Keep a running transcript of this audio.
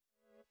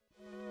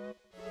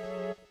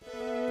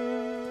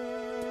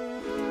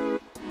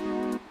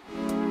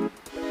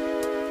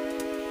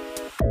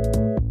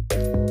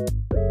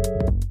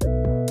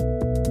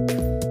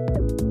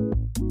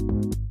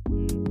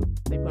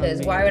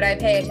why would I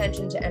pay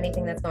attention to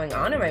anything that's going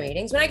on in my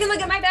meetings when I can look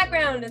at my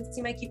background and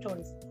see my cute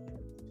toys?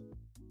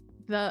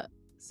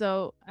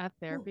 So at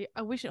therapy,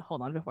 we should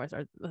hold on before I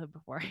start.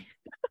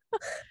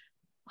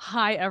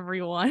 Hi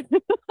everyone,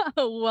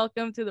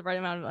 welcome to the Right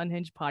Amount of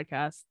Unhinged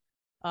podcast.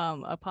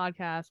 A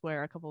podcast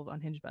where a couple of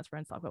unhinged best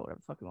friends talk about whatever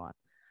the fuck we want.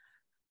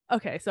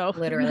 Okay, so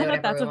literally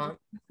whatever we want.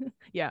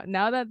 Yeah,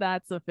 now that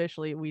that's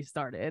officially we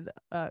started.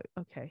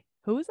 Okay,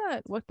 who is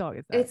that? What dog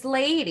is that? It's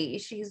Lady.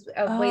 She's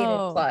a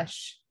weighted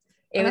plush.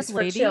 It was for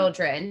Lady?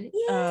 Children.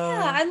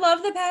 Yeah, I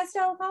love the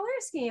pastel color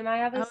scheme.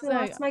 I obviously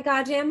lost my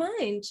goddamn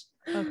mind.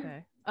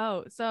 Okay.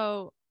 Oh,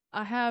 so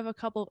I have a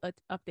couple of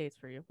updates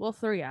for you. Well,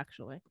 3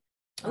 actually.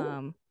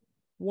 Ooh.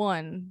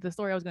 One, the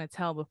story I was going to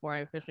tell before I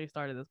officially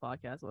started this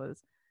podcast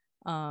was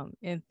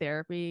in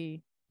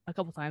therapy a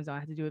couple times now I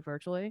had to do it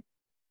virtually.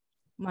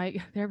 My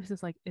therapist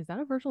is like, is that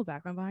a virtual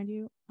background behind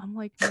you? I'm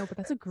like, no, but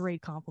that's a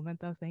great compliment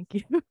though. Thank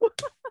you.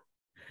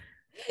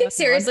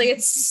 Seriously,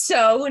 it's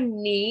so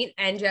neat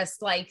and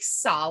just like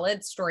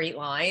solid straight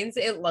lines.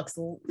 It looks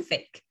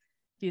fake.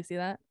 Do you see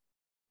that?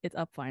 It's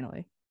up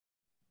finally.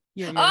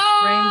 Your frame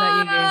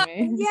that you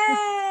gave me.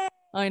 Yay!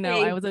 I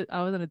know. I was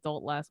an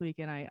adult last week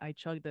and I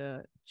chugged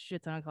a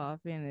shit ton of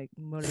coffee and it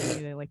motivated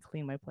me to like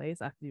clean my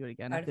place. I have to do it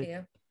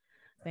again.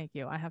 Thank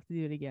you. I have to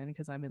do it again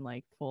because I'm in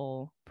like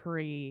full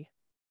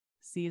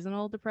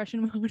pre-seasonal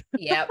depression mode.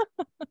 Yep.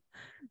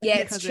 Yeah,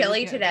 it's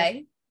chilly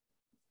today.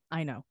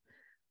 I know.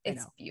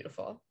 It's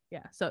beautiful.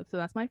 Yeah. So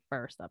that's my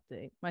first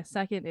update. My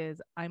second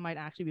is I might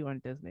actually be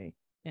going to Disney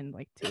in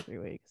like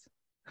 2-3 weeks.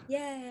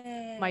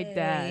 Yay. My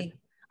dad.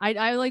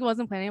 I like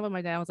wasn't planning it, but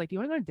my dad was like, "Do you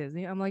want to go to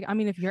Disney?" I'm like, I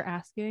mean, if you're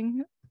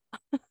asking.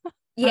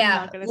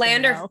 Yeah.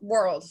 Land or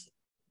world?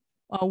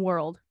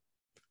 World.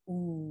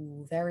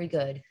 Ooh, very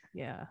good.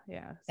 Yeah.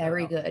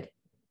 Very good.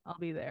 I'll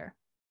be there.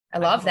 I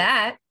love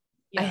that.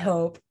 Yeah. I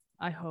hope.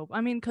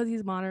 I mean, because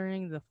he's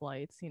monitoring the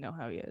flights. You know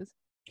how he is.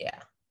 Yeah.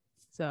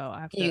 So I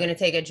have to. You're gonna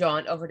take a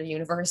jaunt over to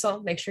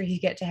Universal. Make sure you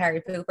get to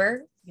Harry Pooper.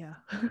 Yeah.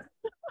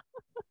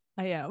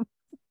 I am.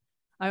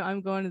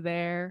 I'm going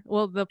there.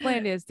 Well, the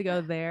plan is to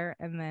go there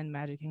and then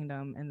Magic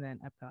Kingdom and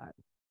then Epcot.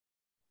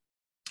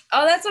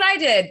 Oh, that's what I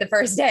did the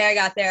first day I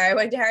got there. I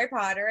went to Harry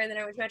Potter and then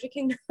I went to Magic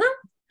Kingdom.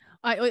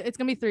 It's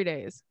gonna be 3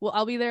 days. Well,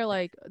 I'll be there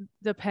like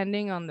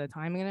depending on the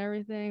timing and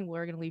everything.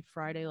 We're gonna leave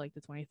Friday, like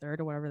the 23rd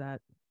or whatever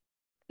that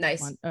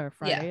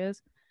Friday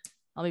is.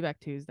 I'll be back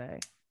Tuesday.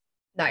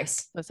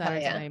 Nice. So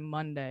Saturday, Sunday,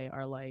 Monday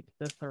are like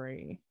the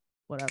 3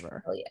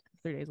 whatever. Oh yeah.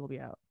 3 days will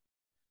be out.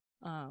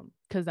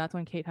 Because that's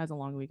when Kate has a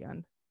long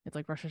weekend. It's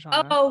like Rosh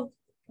Hashanah. Oh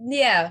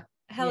yeah.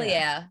 Hell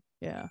yeah.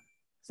 Yeah.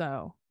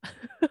 So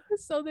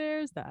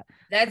there's that.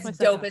 That's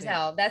dope as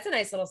hell. That's a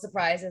nice little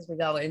surprise as we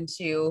go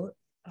into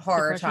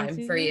horror time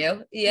season for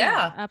you.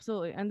 Yeah,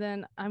 absolutely. And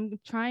then I'm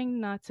trying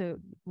not to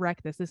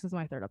wreck this. This is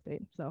my 3rd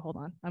update. So hold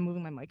on. I'm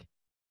moving my mic.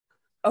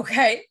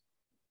 Okay.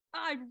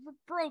 I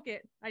broke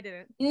it. I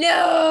didn't.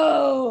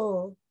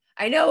 No.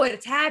 I know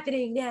what's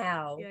happening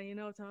now. Yeah, you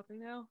know what's happening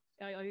now?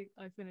 I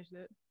finished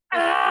it.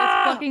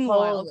 It's fucking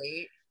wild.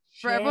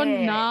 For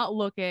everyone not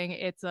looking,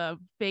 it's a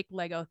fake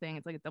Lego thing.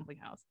 It's like a dumpling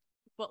house.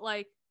 But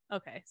like,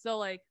 okay, so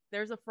like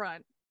there's a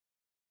front.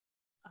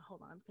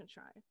 Hold on, I'm gonna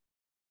try.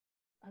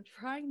 I'm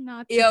trying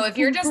not to. Yo, if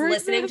you're just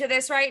listening to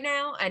this right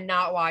now and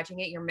not watching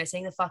it, you're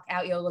missing the fuck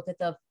out. Yo, look at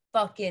the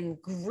fucking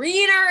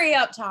greenery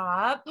up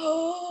top.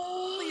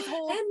 Please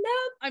hold.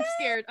 I'm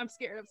scared.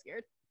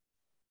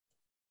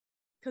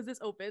 Because this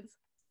opens.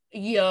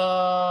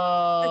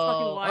 Yo. It's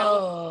fucking wild.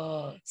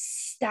 Oh,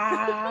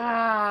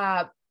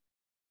 stop.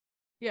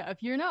 Yeah,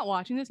 if you're not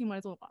watching this, you might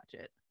as well watch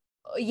it.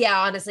 Yeah,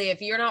 honestly,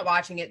 if you're not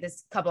watching it,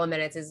 this couple of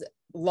minutes is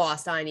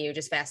lost on you.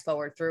 Just fast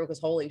forward through because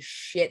holy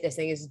shit, this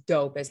thing is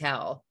dope as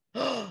hell.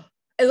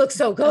 It looks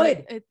so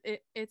good.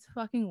 It's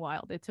fucking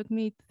wild. It took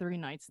me 3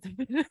 nights to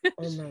finish.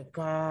 Oh my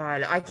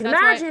god, I can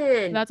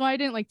imagine. That's why I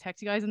didn't like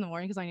text you guys in the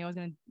morning because I knew I was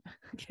gonna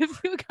give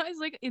you guys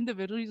like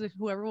individually, like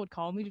whoever would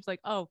call me, just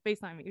like, oh,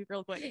 FaceTime me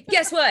real quick.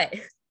 Guess what?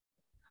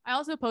 I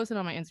also posted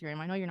on my Instagram.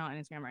 I know you're not on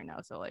Instagram right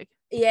now, so like.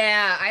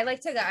 Yeah, I'm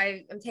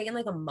taking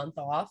like a month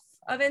off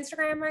of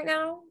Instagram right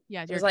now.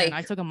 Yeah, it's like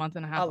I took a month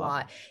and a half. A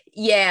lot.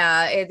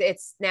 Yeah,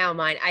 it's now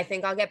mine. I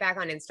think I'll get back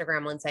on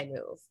Instagram once I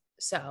move.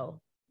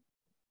 So.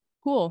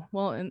 Cool.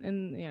 Well,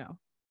 and you know,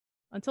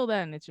 until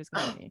then, it's just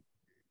gonna be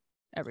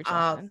every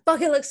time. Fuck,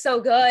 it looks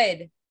so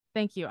good.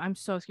 Thank you. I'm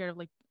so scared of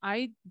like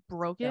I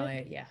broke it. Oh,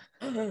 yeah.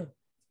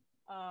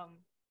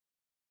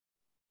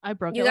 I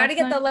broke it. You got to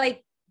get the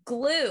like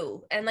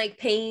glue and like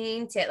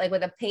paint it like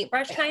with a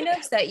paintbrush kind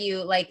of so that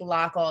you like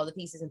lock all the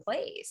pieces in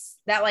place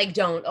that like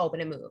don't open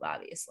and move,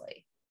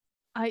 obviously.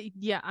 I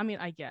mean,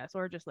 I guess,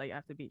 or just like I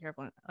have to be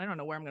careful. I don't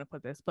know where I'm gonna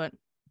put this, but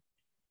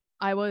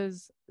I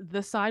was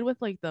the side with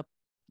like the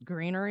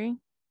greenery.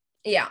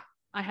 Yeah,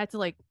 I had to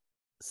like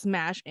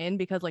smash in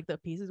because like the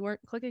pieces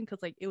weren't clicking because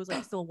like it was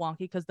like still wonky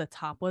because the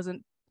top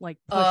wasn't like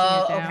pushing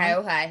it down.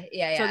 Okay.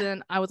 Yeah. So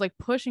then I was like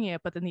pushing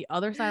it, but then the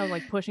other side I was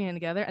like pushing it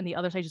together, and the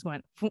other side just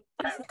went. And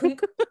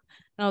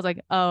I was like,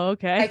 "Oh,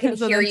 okay." I can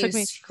hear you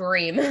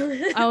scream.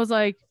 I was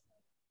like,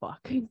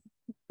 "Fuck."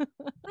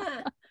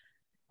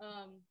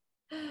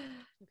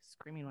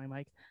 Screaming my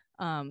mic.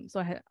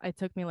 So it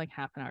took me like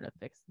half an hour to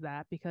fix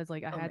that because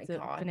like I Oh had my to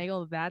God.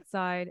 finagle that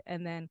side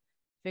and then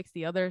fix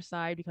the other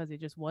side because it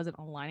just wasn't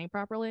aligning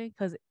properly.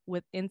 Because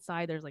with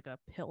inside there's like a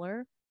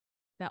pillar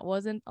that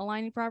wasn't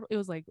aligning properly. It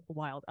was like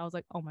wild. I was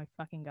like, oh my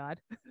fucking God.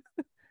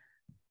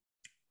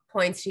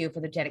 Points to you for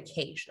the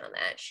dedication on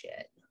that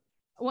shit.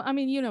 Well, I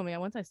mean, you know me.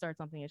 Once I start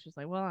something, it's just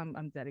like, well,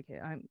 I'm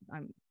dedicated.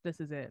 I'm. This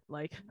is it.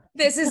 Like,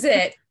 This is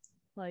it.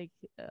 like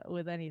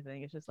with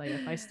anything, it's just like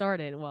if I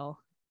started, well,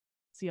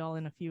 see y'all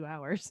in a few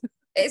hours.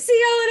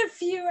 See y'all in a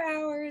few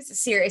hours.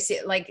 Seriously,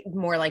 like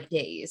more like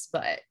days,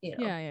 but you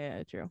know.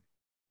 Yeah, true.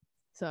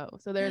 So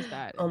there's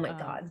that. Oh my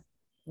God.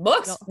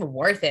 Looks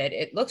worth it.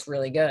 It looks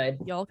really good.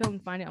 Y'all can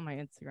find it on my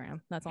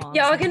Instagram. That's all.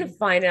 Y'all can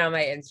find it on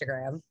my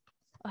Instagram.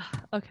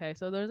 Okay,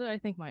 so those are I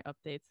think my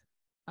updates.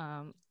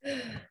 I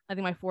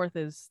think my fourth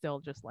is still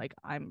just like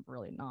I'm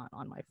really not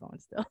on my phone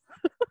still.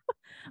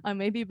 I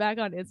may be back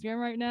on Instagram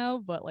right now,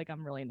 but like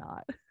I'm really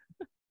not.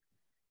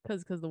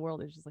 Because the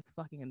world is just like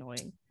fucking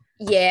annoying.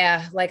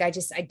 Yeah, like I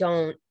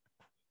don't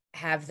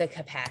have the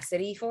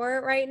capacity for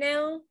it right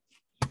now.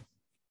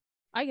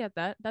 I get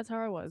that. That's how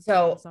I was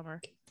so this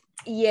summer.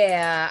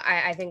 Yeah,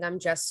 I think I'm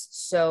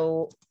just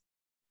so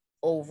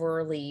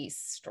overly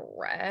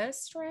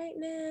stressed right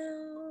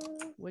now.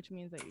 Which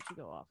means that you should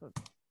go off of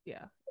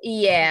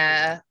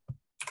Yeah.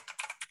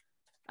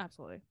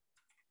 Absolutely.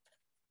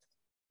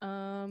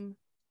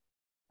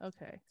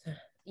 Okay.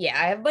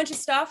 Yeah, I have a bunch of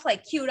stuff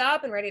like queued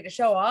up and ready to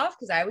show off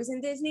because I was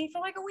in Disney for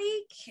like a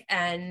week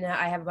and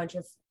I have a bunch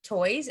of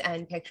toys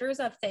and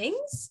pictures of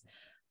things.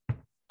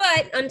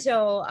 But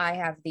until I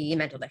have the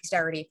mental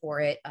dexterity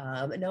for it,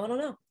 no, I don't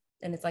know.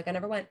 And it's like I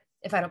never went.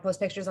 If I don't post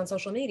pictures on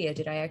social media,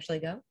 did I actually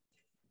go?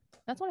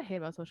 That's what I hate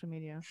about social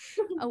media.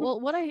 Well,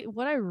 what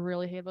I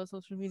really hate about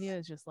social media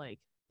is just like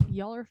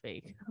y'all are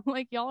fake.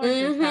 Like y'all are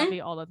just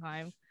happy all the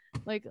time.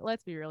 Like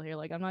let's be real here.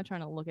 Like I'm not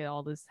trying to look at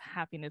all this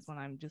happiness when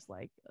I'm just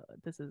like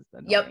this is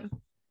annoying.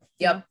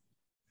 Yep.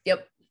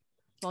 So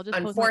I'll just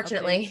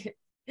unfortunately,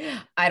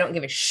 I don't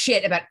give a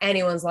shit about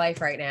anyone's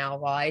life right now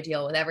while I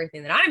deal with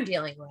everything that I'm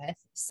dealing with.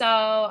 So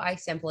I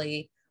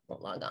simply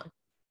won't log on.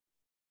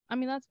 I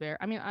mean, that's fair.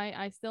 I mean,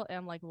 I still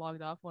am like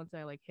logged off once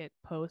I like hit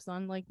post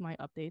on like my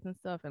updates and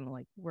stuff. And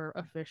like we're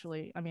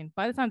officially, I mean,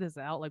 by the time this is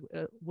out, like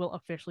we'll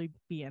officially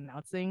be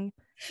announcing.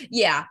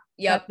 Yeah.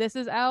 Yep. This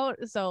is out.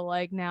 So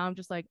like now I'm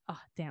just like, oh,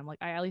 damn, like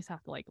I at least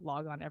have to like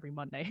log on every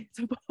Monday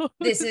to post.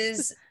 This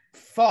is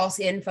false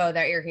info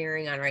that you're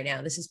hearing on right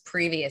now. This is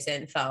previous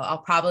info.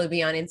 I'll probably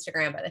be on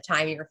Instagram by the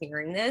time you're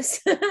hearing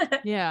this.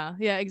 Yeah,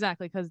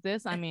 exactly. Because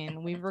this, I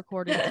mean, we've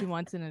recorded 2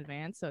 months in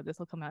advance. So this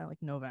will come out in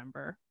like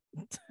November.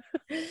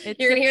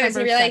 You're gonna hear this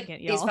and be like,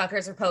 these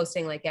fuckers are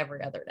posting like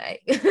every other day.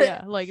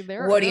 Yeah, like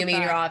they're what do you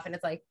mean you're off? And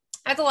it's like,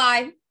 that's a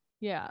lie.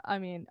 Yeah, I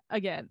mean,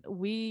 again,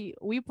 we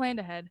planned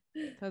ahead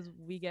because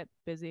we get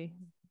busy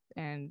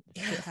and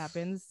shit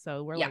happens.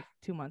 So we're like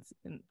 2 months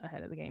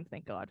ahead of the game,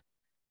 thank God.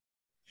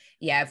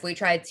 Yeah, if we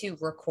tried to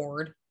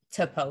record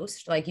to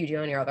post like you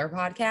do on your other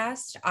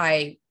podcast,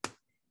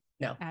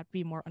 no. At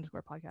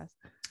 @bmore_podcast.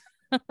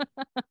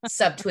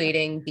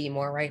 Subtweeting be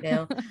more right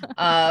now.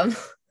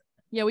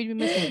 Yeah, we'd be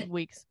missing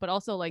weeks, but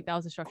also like that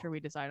was the structure we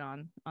decided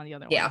on the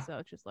other one. So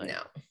it's just like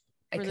no,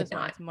 for this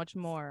one, it's much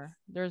more.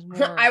 There's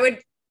more. I would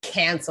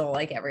cancel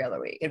like every other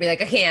week. It'd be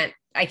like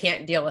I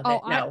can't deal with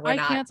it. No, we're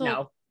not.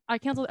 No. I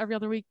canceled every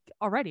other week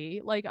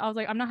already. Like I was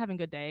like, I'm not having a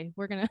good day.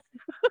 We're gonna.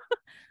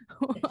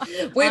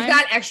 We've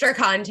got extra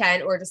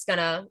content. We're just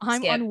gonna.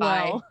 I'm skip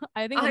unwell.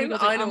 by. I think I'm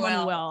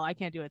unwell. I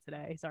can't do it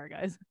today. Sorry,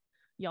 guys.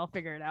 Y'all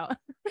figure it out.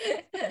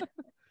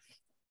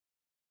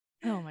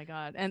 Oh my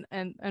God.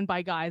 And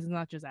by guys,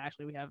 not just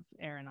Ashley, we have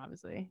Aaron,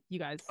 obviously. You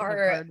guys are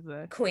heard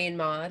the queen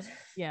mod.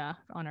 Yeah,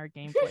 on our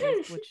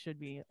gameplays, which should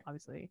be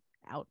obviously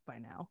out by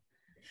now.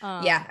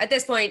 Yeah, at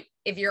this point,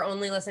 if you're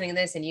only listening to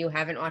this and you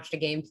haven't watched a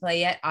gameplay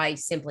yet, I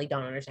simply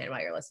don't understand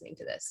why you're listening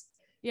to this.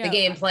 Yeah, the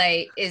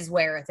gameplay is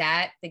where it's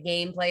at. The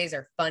gameplays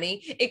are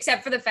funny,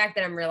 except for the fact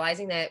that I'm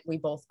realizing that we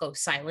both go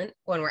silent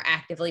when we're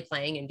actively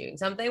playing and doing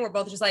something. We're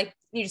both just like,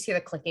 you just hear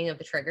the clicking of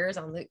the triggers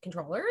on the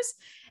controllers,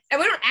 and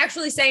we don't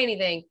actually say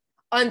anything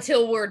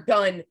until we're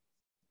done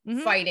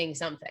fighting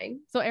something.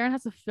 So Aaron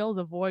has to fill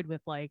the void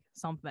with like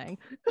something.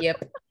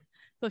 Yep.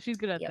 So she's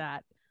good at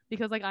that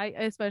because like I,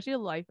 especially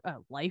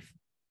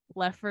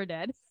Left 4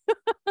 Dead.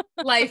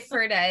 Life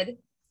 4 Dead.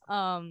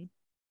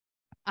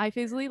 I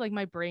physically like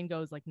my brain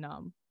goes like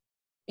numb.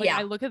 Like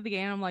I look at the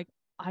game, I'm like,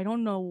 I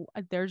don't know.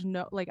 There's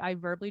no like I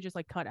verbally just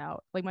like cut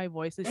out. Like my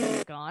voice is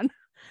just gone.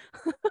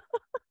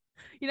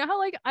 You know how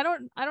like I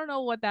don't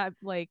know what that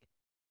like.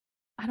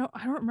 I don't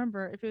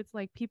remember if it's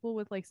like people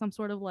with like some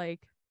sort of like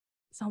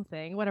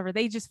something, whatever.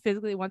 They just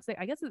physically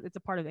I guess it's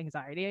a part of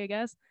anxiety, I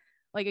guess.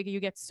 Like you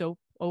get so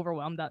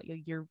overwhelmed that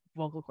your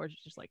vocal cords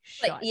just like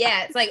shut. Like,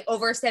 yeah, it's like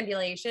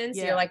overstimulation.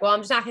 So you're like, well, I'm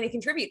just not going to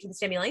contribute to the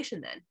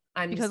stimulation then.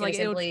 I'm just going to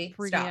simply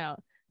stop.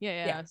 Out.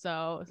 Yeah.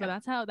 So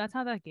that's how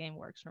that game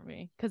works for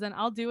me. Because then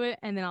I'll do it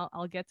and then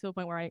I'll get to a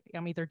point where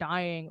I'm either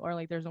dying or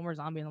like there's no more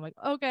zombie and I'm like,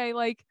 okay,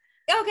 we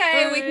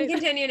can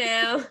continue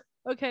now.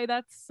 Okay,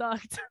 that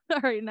sucked. All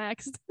right,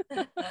 next.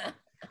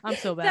 I'm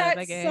so bad at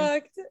that game.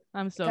 Sucked.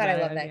 I'm so God, bad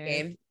I love at that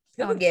game.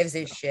 Who I'm gives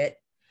a shit?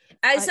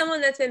 As I-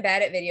 someone that's been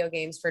bad at video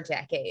games for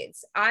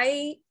decades,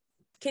 I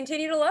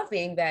continue to love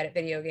being bad at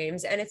video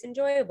games, and it's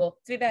enjoyable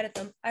to be bad at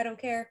them. I don't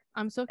care.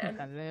 I'm so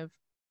competitive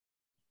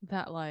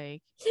that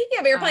like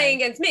Yeah, but you're playing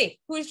against me,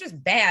 who's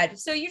just bad.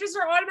 So you just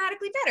are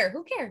automatically better.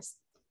 Who cares?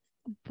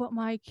 but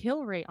my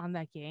kill rate on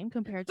that game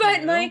compared to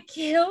But you, my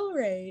kill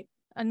rate.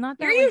 and not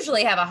that You like,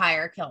 usually have a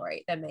higher kill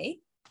rate than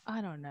me.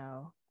 I don't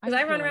know. Because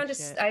I run like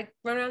around I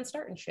run around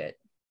starting shit.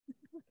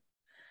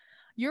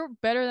 You're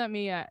better than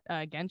me at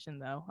Genshin,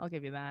 though. I'll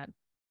give you that.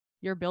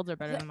 Your builds are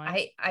better than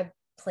mine. I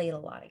played a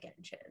lot of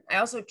Genshin. I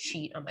also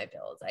cheat on my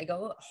builds. I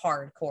go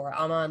hardcore.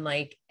 I'm on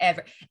like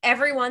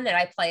everyone that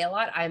I play a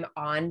lot. I'm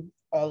on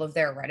all of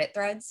their Reddit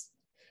threads,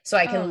 so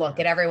I can look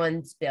at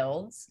everyone's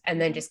builds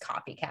and then just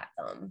copycat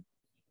them.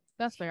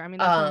 That's fair. I mean,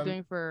 that's what I'm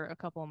doing for a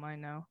couple of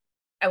mine now.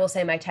 I will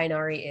say my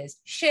Tainari is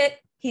shit.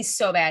 He's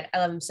so bad. I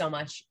love him so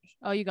much.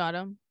 Oh, you got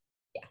him?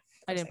 Yeah.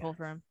 I didn't pull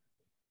for him.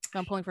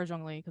 I'm pulling for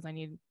Zhongli because I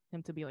need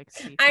him to be like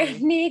C3. I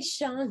need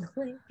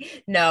Zhongli.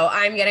 No,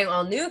 I'm getting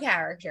all new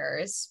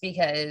characters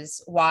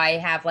because why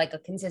have like a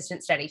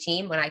consistent steady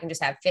team when I can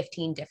just have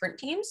 15 different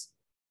teams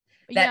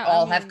that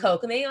all have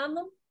Kokomi on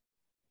them?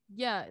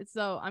 Yeah,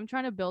 so I'm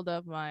trying to build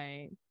up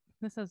my.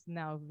 This is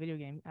now video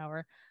game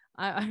hour.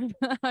 I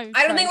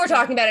don't think we're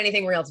talking about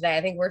anything real today.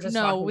 I think we're just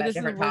talking about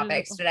different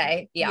topics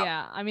today. Yeah.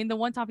 Yeah. I mean, the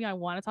one topic I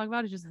want to talk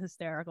about is just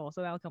hysterical,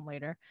 so that'll come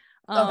later.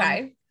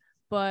 Okay.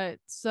 But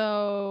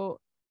so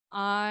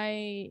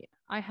I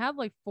have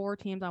like 4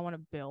 teams I want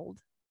to build.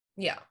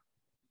 Yeah.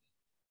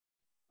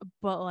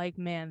 But like,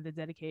 man, the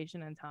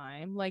dedication and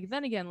time. Like,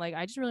 then again, like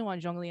I just really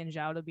want Zhongli and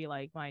Zhao to be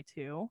like my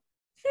 2.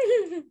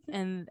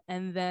 and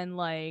then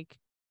like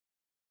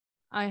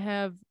I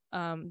have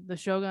the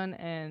Shogun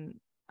and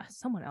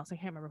someone else. I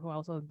can't remember who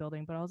else I was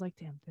building, but I was like,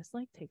 damn, this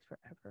like takes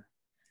forever.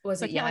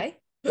 Was it Yai?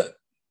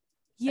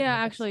 Yeah,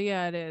 actually,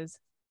 yeah, it is.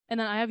 And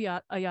then I have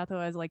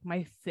Ayato as like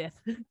my 5th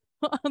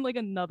on like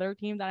another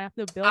team that I have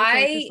to build. So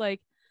it's just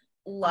like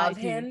love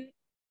him,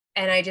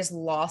 and I just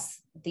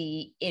lost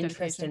the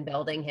interest in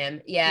building him.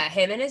 Yeah,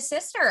 him and his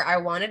sister. I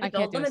wanted to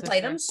build them and play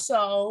them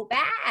so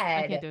bad.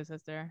 I can't do a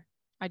sister.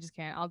 I just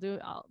can't.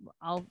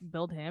 I'll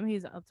build him.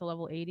 He's up to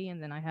level 80,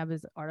 and then I have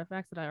his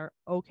artifacts that are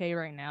okay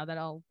right now that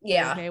I'll be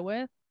okay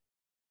with.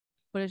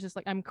 But it's just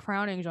like I'm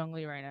crowning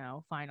Zhongli right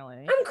now.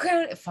 Finally, I'm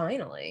crowning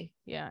finally.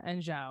 Yeah,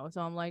 and Zhao. So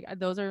I'm like,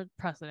 those are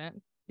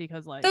precedent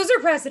because like those are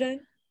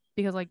precedent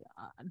because like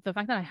the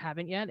fact that I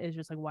haven't yet is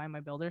just like why am I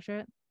builder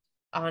shit.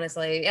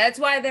 Honestly, that's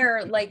why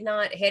they're like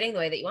not hitting the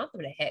way that you want them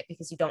to hit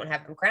because you don't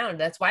have them crowned.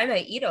 That's why my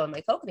Ito and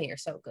my Kokomi are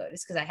so good.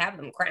 It's because I have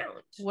them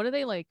crowned. What do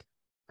they like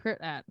crit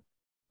at?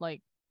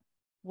 Like,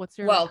 what's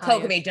your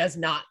Kokomi does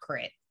not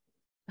crit.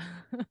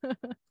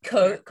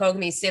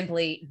 Kokomi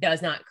simply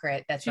does not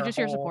crit. That's just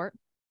your support.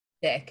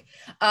 Dick.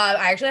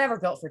 I actually have her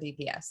built for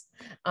DPS.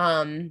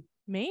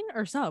 Main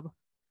or sub?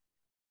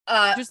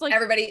 Just like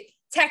everybody.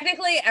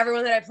 Technically,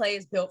 everyone that I play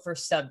is built for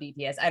sub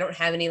DPS. I don't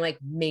have any like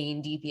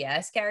main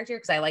DPS character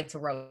because I like to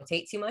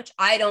rotate too much.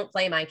 I don't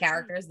play my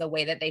characters the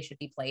way that they should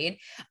be played.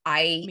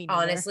 I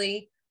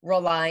honestly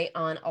rely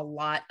on a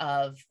lot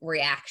of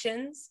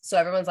reactions. So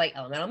everyone's like,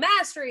 elemental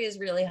mastery is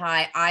really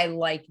high. I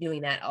like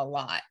doing that a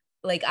lot.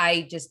 Like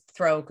I just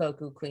throw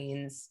Koku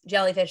Queen's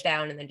jellyfish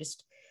down and then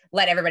just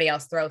let everybody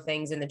else throw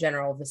things in the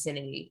general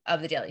vicinity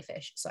of the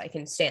jellyfish so I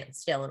can stand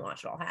still and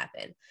watch it all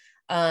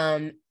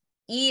happen.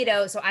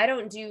 Ito, so I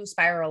don't do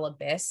Spiral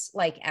Abyss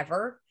like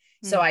ever.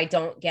 So I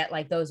don't get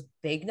like those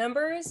big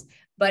numbers,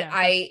 but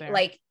I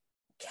like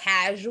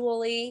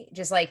casually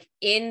just like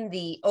in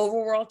the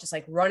overworld, just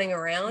like running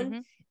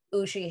around.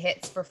 Ushi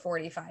hits for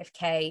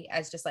 45k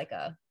as just like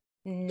a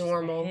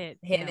normal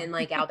him and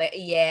like out there.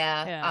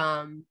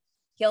 Yeah.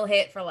 He'll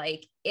hit for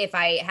like if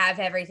I have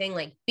everything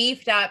like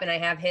beefed up and I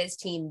have his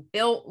team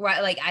built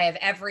right, like I have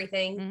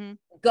everything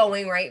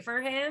going right for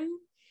him.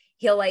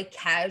 He'll like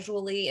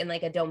casually in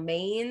like a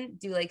domain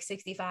do like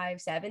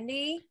 65,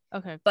 70.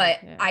 Okay. But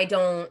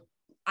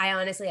I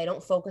honestly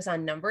don't focus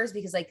on numbers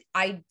because like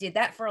I did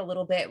that for a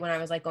little bit when I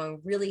was like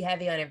going really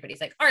heavy on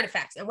everybody's like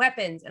artifacts and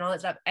weapons and all that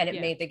stuff. And it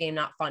made the game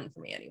not fun for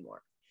me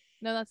anymore.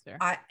 No, that's fair.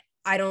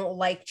 I don't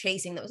like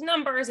chasing those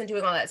numbers and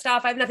doing all that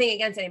stuff. I have nothing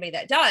against anybody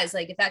that does.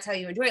 Like, if that's how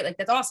you enjoy it, like,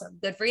 that's awesome.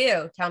 Good for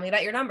you. Tell me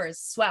about your numbers.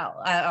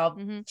 Swell. I'll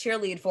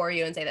cheerlead for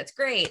you and say, that's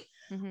great.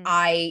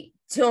 I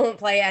don't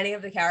play any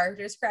of the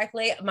characters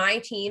correctly. My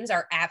teams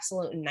are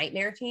absolute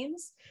nightmare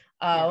teams.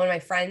 One of my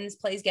friends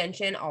plays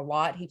Genshin a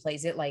lot. He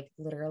plays it like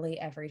literally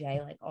every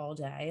day, like all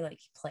day. Like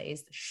he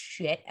plays the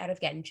shit out of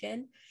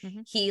Genshin.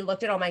 He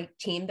looked at all my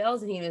team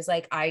builds and he was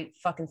like, I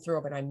fucking threw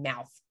up in my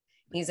mouth.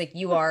 He's like,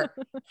 you are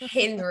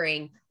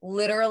hindering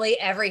literally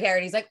every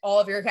character. He's like,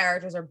 all of your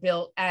characters are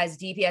built as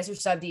DPS or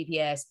sub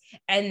DPS.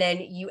 And then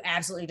you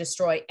absolutely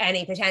destroy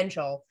any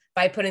potential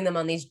by putting them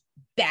on these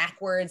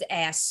backwards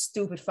ass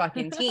stupid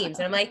fucking teams.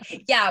 And I'm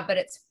like, yeah, but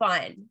it's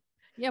fun.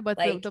 Yeah, but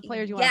like, the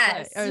players you want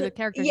to play, or the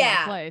characters you want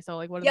to play. So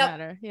like, what does it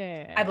matter?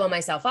 Yeah. I blow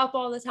myself up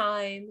all the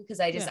time because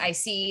I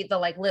see the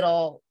like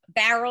little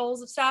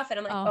barrels of stuff, and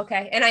I'm like,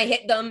 okay, and I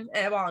hit them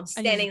while I'm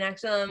standing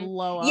next to them.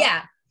 Blow up.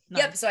 Yeah.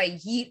 Nice. Yep. So I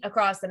yeet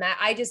across the map.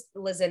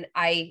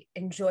 I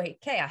enjoy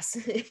chaos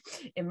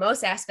in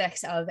most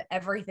aspects of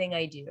everything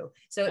I do.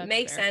 So it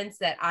makes sense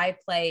that I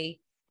play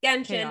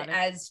Genshin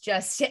as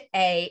just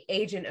a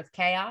agent of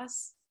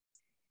chaos.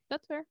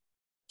 That's fair.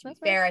 To be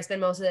fair, I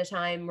spend most of the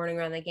time running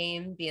around the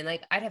game being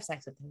like, I'd have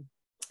sex with him.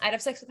 I'd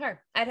have sex with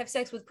her. I'd have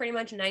sex with pretty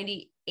much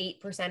 98%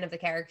 of the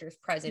characters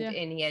present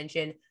in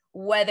Genshin,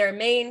 whether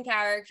main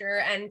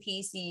character,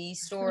 NPC,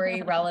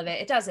 story,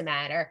 relevant, it doesn't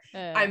matter.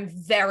 I'm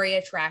very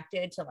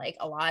attracted to like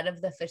a lot of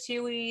the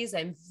Fatuis.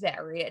 I'm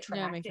very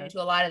attracted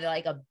to a lot of the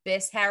like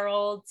Abyss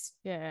Heralds.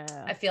 Yeah.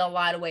 I feel a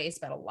lot of ways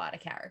about a lot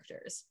of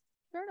characters.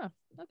 Fair enough.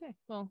 Okay.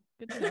 Well,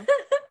 good to know.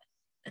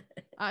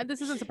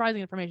 This isn't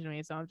surprising information to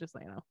me, so I'm just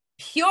like,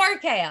 pure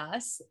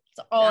chaos.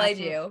 That's all I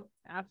do.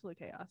 Absolute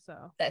chaos.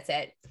 So that's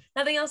it.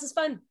 Nothing else is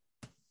fun.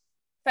 If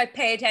I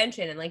pay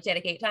attention and like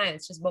dedicate time,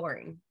 it's just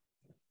boring.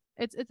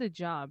 It's a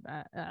job.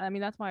 I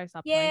mean, that's why I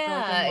stopped playing for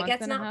like a month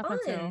gets and a half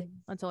fun.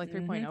 until like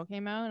 3.0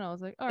 came out, and I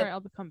was like, all right,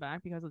 I'll come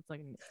back because it's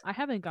like I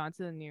haven't gone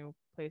to the new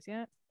place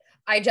yet.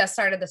 I just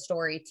started the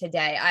story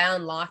today. I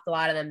unlocked a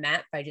lot of the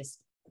map by just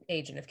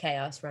Agent of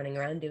Chaos running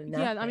around doing that.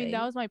 Yeah, I mean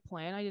that was my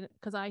plan. I didn't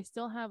because I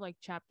still have like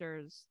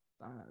chapters.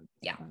 I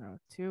don't know,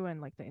 2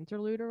 and like the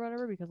interlude or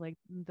whatever, because like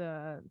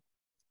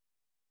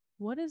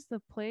what is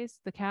the place?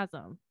 The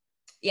chasm.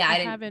 Yeah, I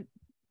haven't.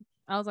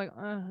 I was like,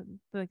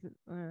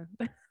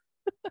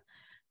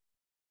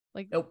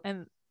 like nope.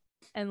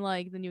 And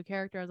like the new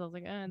characters, I was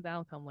like,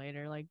 that'll come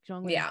later. Like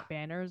Zhongli's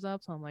banner's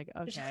up, so I'm like,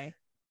 okay,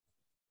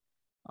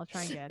 I'll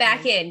try and get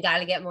back in.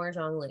 Gotta get more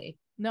Zhongli.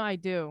 No, I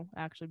do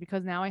actually,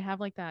 because now I have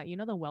like that,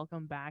 the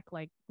welcome back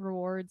like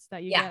rewards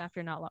that you get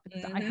after not.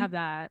 I have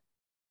that.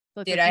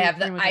 So dude, I have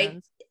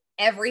that.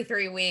 Every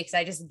 3 weeks,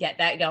 I just get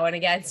that going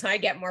again, so I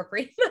get more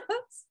premiums.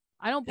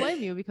 I don't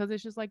blame you, because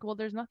it's just like, well,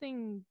 there's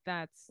nothing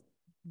that's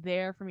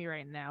there for me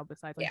right now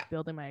besides like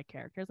building my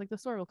characters. Like the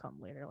story will come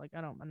later. Like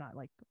I'm not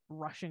like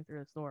rushing through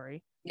the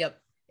story. Yep.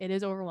 It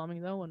is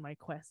overwhelming though when my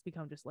quests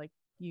become just like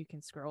you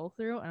can scroll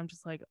through, and I'm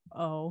just like,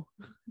 oh,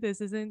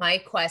 this isn't. My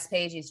quest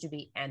page used to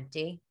be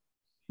empty.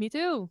 Me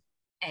too.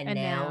 And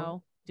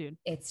now, dude,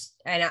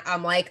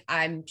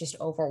 I'm just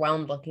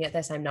overwhelmed looking at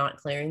this. I'm not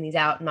clearing these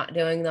out. I'm not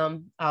doing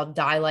them. I'll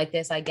die like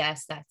this, I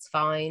guess. That's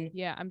fine.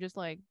 Yeah, I'm just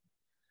like,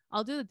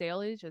 I'll do the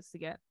dailies just to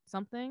get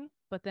something,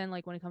 but then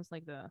like when it comes to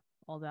like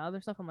all the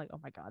other stuff, I'm like, oh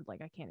my god,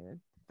 like I can't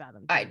even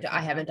fathom. I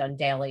haven't done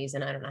dailies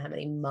in I don't know how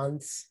many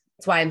months.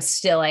 That's why I'm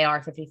still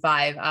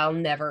AR55. I'll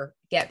never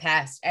get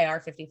past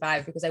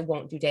AR55 because I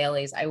won't do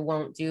dailies. I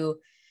won't do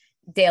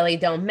daily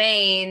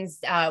domains,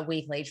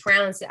 weekly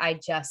rounds.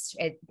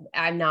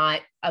 I'm not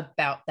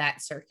about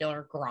that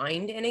circular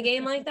grind in a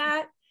game like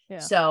that.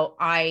 So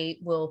I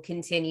will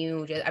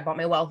continue. I bought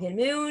my Welkin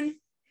Moon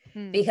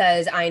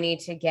because I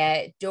need to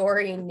get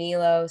Dory,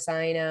 Nilo,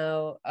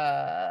 Sino,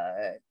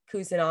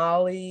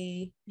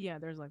 Kusanali. Yeah,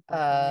 there's like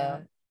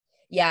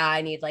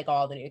I need like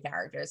all the new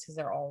characters because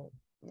they're all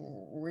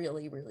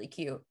really, really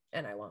cute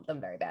and I want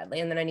them very badly.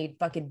 And then I need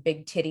fucking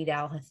big titty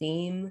Dal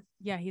Hathim.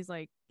 Yeah, he's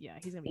gonna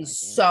be he's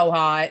so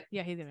hot.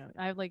 Yeah, he's gonna be,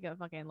 I have like a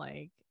fucking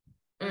like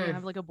I'm gonna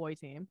have like a boy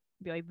team.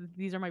 Be like,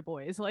 these are my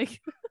boys.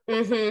 Like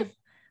like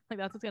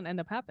that's what's gonna end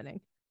up happening.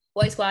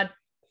 Boy squad.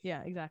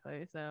 Yeah,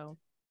 exactly. So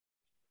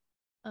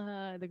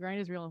the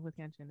grind is real with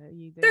Genshin.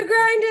 The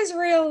grind is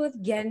real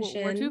with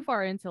Genshin. We're too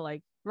far into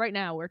like right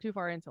now, we're too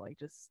far into like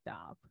just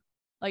stop.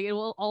 Like it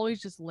will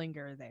always just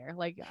linger there.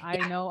 Like I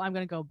know I'm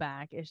gonna go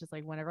back. It's just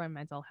like whenever my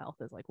mental health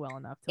is like well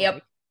enough to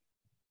like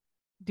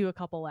do a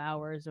couple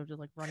hours of just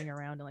like running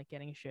around and like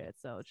getting shit.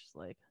 So it's just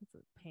like it's a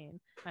pain.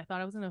 I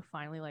thought I was gonna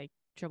finally like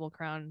triple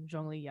crown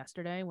Zhongli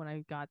yesterday when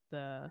I got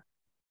the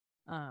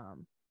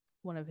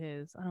one of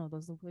his I don't know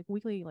those like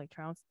weekly like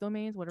trounce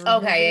domains, whatever.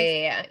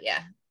 Okay,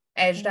 yeah.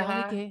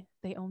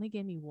 They only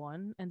gave me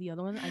one, and the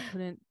other one I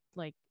couldn't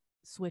like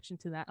switch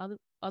into that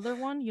other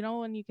one,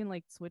 when you can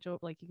like switch over,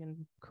 like you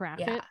can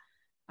craft it.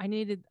 I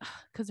needed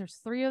because there's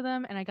 3 of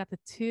them and I got the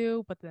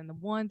 2, but then the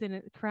 1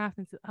 didn't craft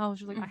into. I was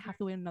just like, I have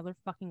to wait another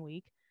fucking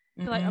week.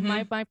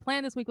 My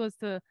plan this week was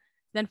to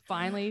then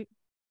finally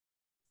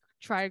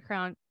try to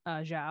crown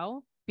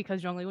Zhao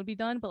because Zhongli would be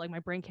done, but like my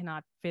brain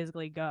cannot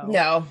physically go.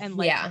 No. And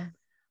like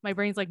my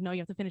brain's like, no, you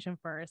have to finish him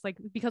first. Like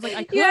because like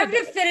I could. You have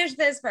to finish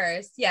this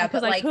first. Yeah,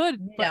 because but I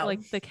could, but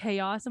like the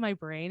chaos in my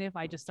brain, if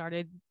I just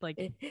started like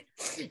it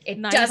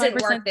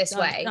doesn't work this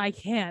way. I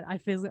can't. I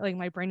physically like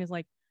my brain is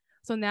like,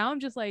 so now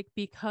I'm just like,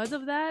 because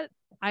of that,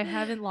 I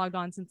haven't logged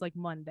on since like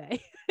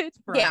Monday. It's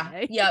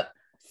Friday. Yeah. Yep.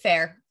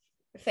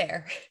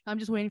 Fair. I'm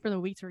just waiting for the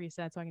week to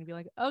reset so I can be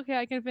like, okay,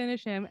 I can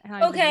finish him. And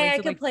I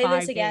can like play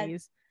this again.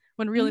 Days,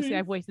 when realistically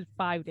I've wasted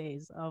 5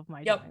 days of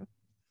my time.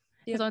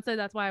 Yep. So instead,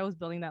 that's why I was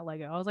building that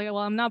Lego. I was like, well,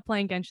 I'm not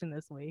playing Genshin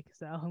this week,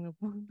 so I'm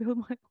gonna build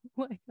my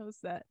Lego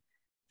set.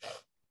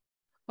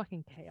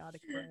 fucking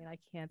chaotic brain. I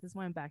can't. This is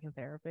why I'm back in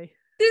therapy.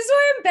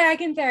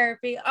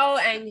 Oh,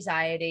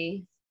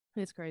 anxiety.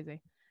 It's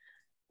crazy.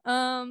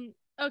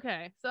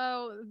 Okay,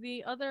 so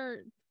the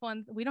other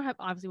fun, we don't have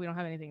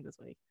anything this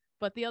week,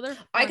 but the other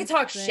I could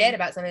talk shit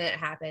about something that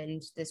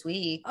happened this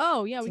week.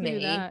 Oh yeah, we can do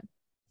that.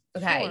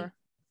 Okay, sure.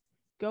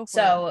 Go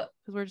for it,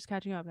 because we're just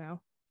catching up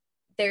now.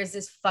 There's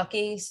this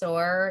fucking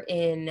store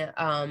in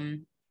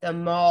the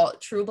mall,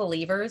 True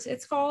Believers,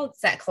 it's called.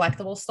 It's that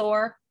collectible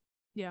store.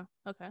 Yeah.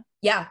 Okay.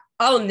 Yeah,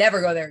 I'll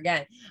never go there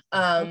again.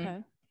 Okay.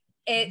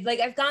 It like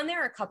I've gone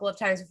there a couple of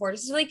times before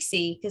just to like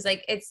see, because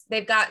like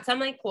they've got some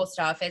like cool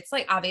stuff. It's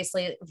like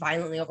obviously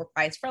violently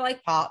overpriced for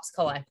like pops,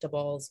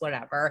 collectibles,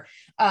 whatever.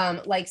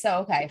 Like so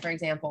okay, for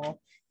example,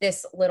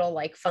 this little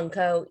like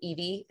Funko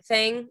Eevee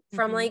thing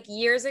from like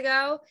years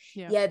ago.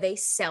 Yeah, they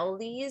sell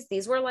these.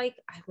 These were like,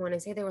 I want to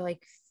say they were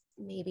like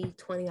maybe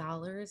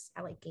 $20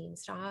 at like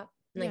GameStop.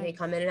 And, like they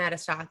come in and out of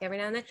stock every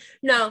now and then.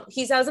 No,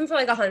 he sells them for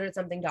like $100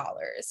 something.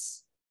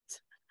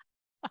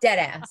 Dead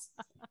ass.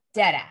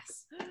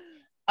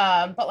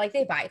 But like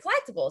they buy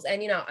collectibles,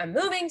 and you know, I'm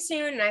moving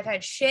soon and I've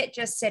had shit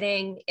just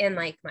sitting in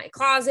like my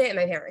closet in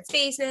my parents'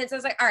 basement. So I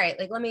was like, all right,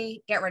 like let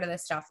me get rid of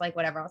this stuff. Like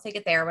whatever, I'll take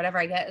it there. Whatever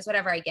I get is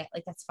whatever I get.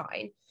 Like that's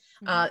fine.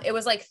 It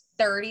was like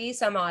 30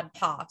 some odd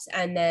pops,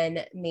 and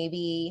then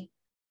maybe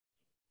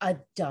a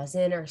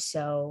dozen or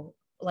so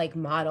like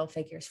model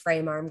figures,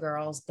 frame arm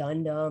girls,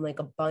 Gundam, like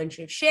a bunch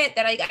of shit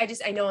that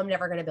I know I'm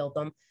never gonna build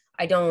them.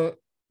 I don't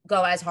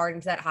go as hard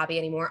into that hobby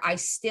anymore. I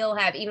still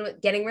have, even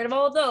with getting rid of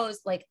all of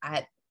those, like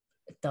a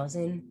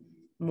dozen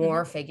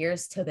more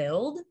figures to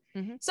build.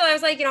 So I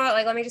was like, you know what,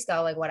 like let me just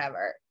go, like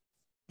whatever.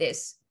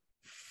 This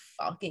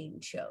fucking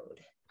chode.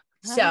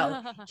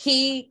 So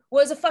he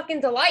was a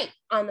fucking delight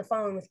on the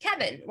phone with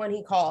Kevin when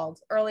he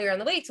called earlier in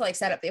the week to like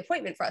set up the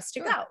appointment for us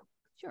to go.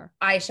 Sure.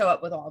 I show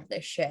up with all of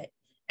this shit,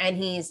 and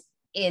he's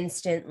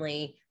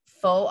instantly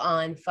full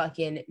on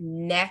fucking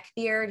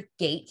neckbeard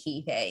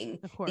gatekeeping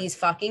these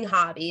fucking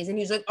hobbies. And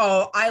he's like,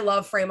 oh, I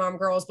love frame arm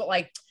girls, but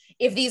like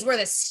if these were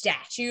the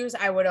statues,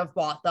 I would have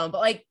bought them.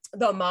 But like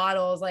the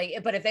models, like,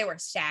 but if they were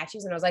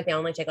statues, and I was like, they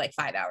only take like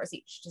 5 hours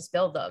each, just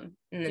build them.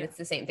 And then it's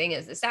the same thing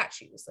as the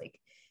statues, like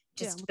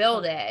just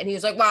build it. And he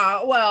was like,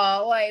 wow,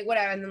 well, like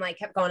whatever. And then like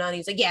kept going on.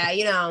 He's like, yeah,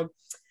 you know,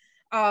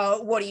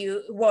 what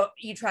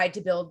you tried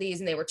to build these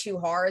and they were too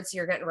hard, so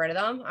you're getting rid of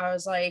them. I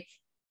was like,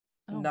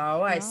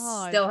 no, I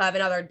still have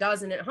another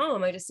dozen at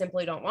home. I just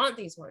simply don't want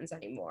these ones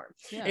anymore.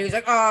 And he was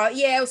like, oh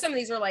yeah, some of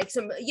these were like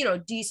some, you know,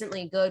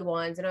 decently good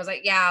ones. And I was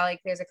like, yeah, like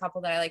there's a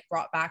couple that I like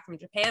brought back from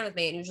Japan with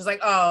me. And he was just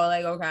like, oh,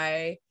 like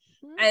okay.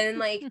 And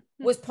like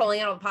was pulling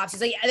out all the pops. He's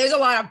like, yeah, there's a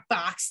lot of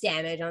box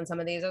damage on some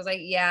of these. I was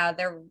like, yeah,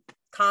 they're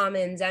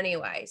commons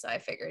anyway, so I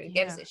figured it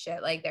gives a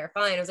shit, like they're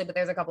fine. I was like, but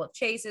there's a couple of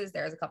chases,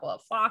 there's a couple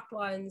of flocked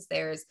ones,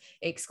 there's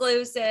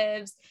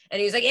exclusives. And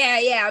he was like,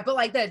 yeah, but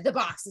like the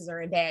boxes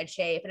are in bad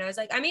shape. And I was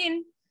like, I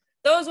mean,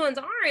 those ones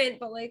aren't,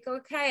 but like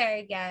okay,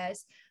 I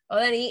guess. Well,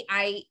 then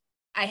I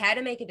had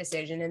to make a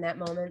decision in that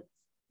moment,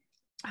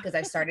 because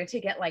I started to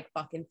get like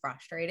fucking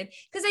frustrated,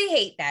 because I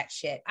hate that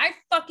shit. I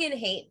fucking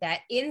hate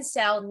that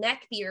incel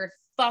neckbeard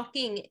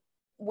fucking,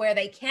 where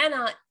they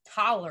cannot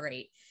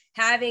tolerate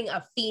having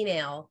a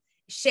female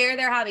share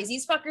their hobbies.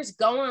 These fuckers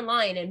go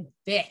online and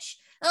bitch,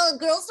 oh,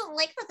 girls don't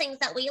like the things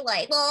that we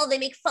like. Well, they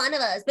make fun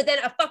of us. But then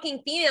a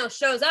fucking female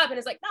shows up and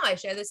is like, no, I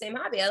share the same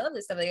hobby. I love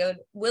this stuff. They would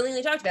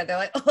willingly talk about it. They're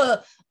like,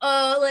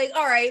 like,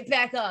 all right,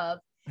 back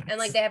up. And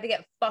like, they have to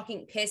get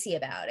fucking pissy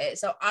about it.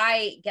 So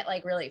I get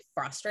like really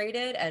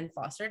frustrated and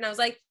flustered. And I was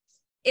like,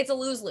 it's a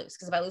lose-lose,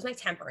 because if I lose my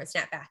temper and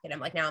snap back at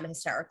him, like now I'm a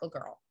hysterical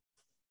girl.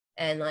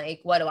 And like,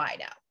 what do I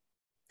know?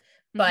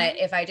 But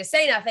if I just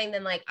say nothing,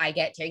 then like I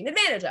get taken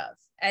advantage of.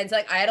 And it's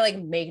like I had to like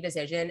make a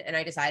decision, and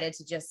I decided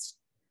to just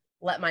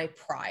let my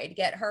pride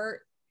get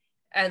hurt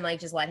and like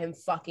just let him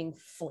fucking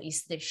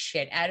fleece the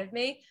shit out of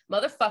me.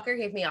 Motherfucker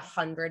gave me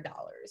 $100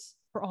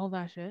 for all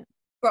that shit.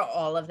 For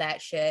all of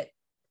that shit.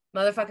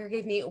 Motherfucker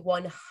gave me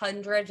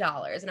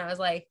 $100. And I was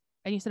like,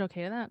 and you said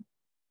okay to that?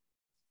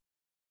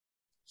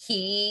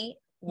 He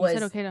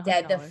was okay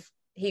to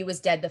he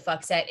was dead the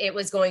fuck set. It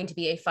was going to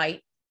be a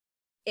fight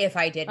if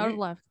I didn't. I would have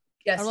left.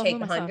 Just take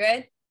the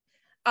 100.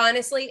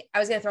 Honestly, I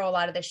was going to throw a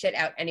lot of this shit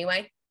out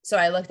anyway. So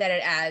I looked at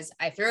it as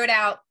I threw it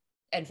out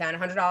and found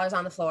 $100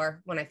 on the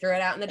floor when I threw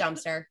it out in the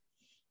dumpster,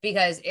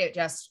 because it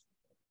just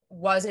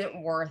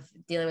wasn't worth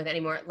dealing with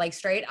anymore. Like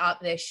straight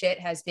up, this shit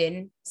has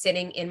been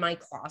sitting in my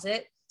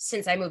closet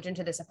since I moved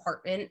into this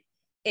apartment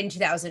in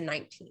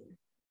 2019.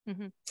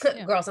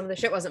 Girl, some of the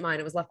shit wasn't mine.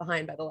 It was left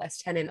behind by the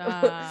last tenant.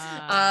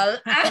 Well,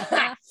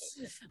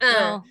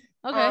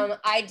 okay.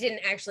 I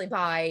didn't actually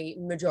buy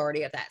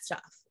majority of that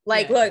stuff.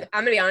 Like, look,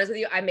 I'm gonna be honest with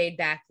you. I made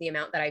back the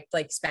amount that I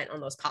like spent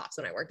on those pops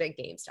when I worked at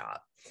GameStop.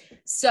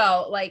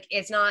 So like,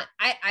 it's not,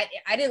 I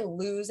didn't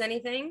lose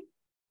anything.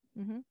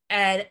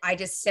 And I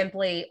just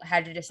simply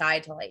had to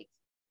decide to like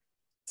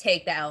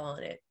take the L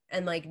on it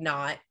and like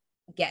not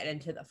get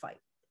into the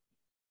fight,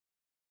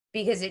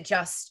 because it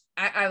just,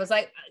 I was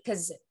like,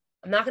 because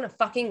I'm not gonna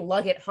fucking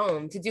lug it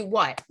home to do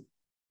what?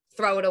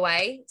 throw it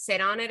away, sit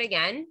on it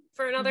again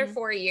for another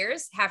 4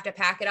 years, have to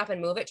pack it up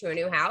and move it to a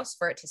new house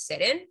for it to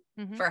sit in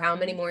for how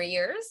many more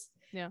years?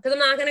 Yeah. Because I'm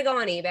not going to go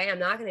on eBay. I'm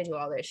not going to do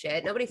all this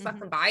shit. Nobody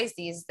fucking buys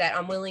these that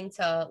I'm willing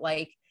to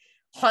like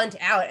hunt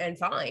out and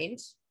find.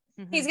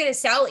 He's going to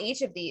sell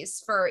each of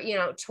these for, you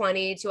know,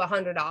 $20 to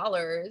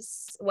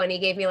 $100 when he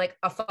gave me like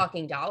a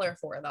fucking dollar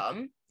for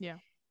them. Yeah.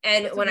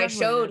 And when I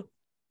showed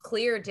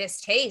clear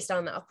distaste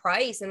on the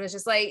price and was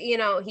just like, you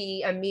know,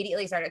 he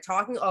immediately started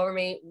talking over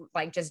me,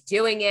 like just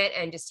doing it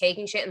and just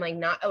taking shit and like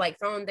not like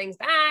throwing things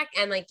back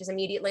and like just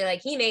immediately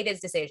like he made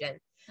his decision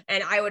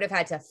and I would have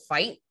had to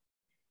fight.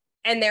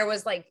 And there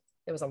was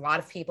a lot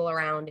of people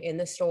around in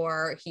the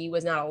store. He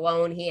was not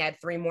alone. He had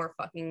 3 more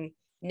fucking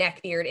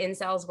neckbeard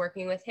incels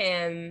working with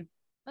him.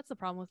 That's the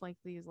problem with like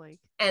these like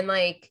and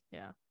like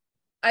yeah.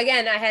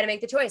 Again, I had to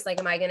make the choice. Like,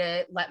 am I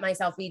gonna let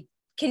myself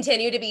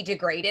continue to be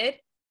degraded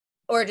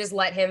or just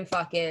let him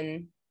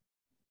fucking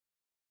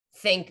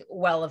think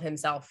well of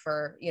himself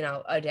for, you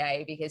know, a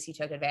day because he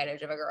took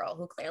advantage of a girl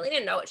who clearly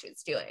didn't know what she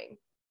was doing?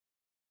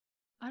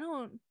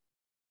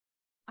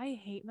 I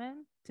hate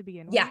men to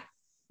begin with. Yeah.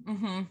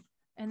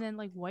 And then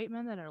like white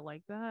men that are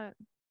like that,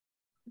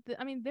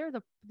 I mean, they're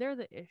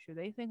the issue.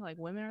 They think like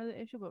women are the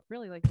issue, but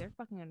really like they're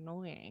fucking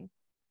annoying.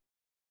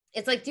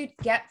 It's like, dude,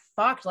 get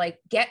fucked. Like,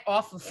 get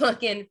off of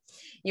fucking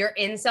your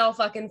incel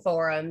fucking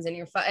forums and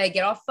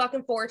get off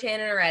fucking 4chan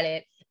and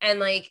Reddit. And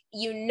like,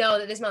 you know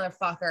that this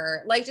motherfucker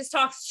like just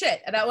talks shit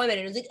about women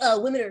and it's like,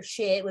 oh, women are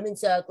shit. Women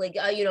suck. Like,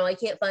 you know, I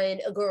can't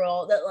find a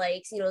girl that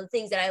likes, you know, the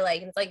things that I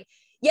like. And it's like,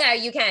 yeah,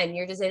 you can.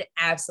 You're just an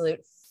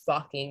absolute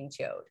fucking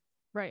chode.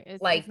 Right.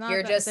 Like,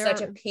 you're just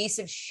such a piece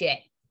of shit.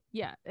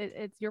 Yeah.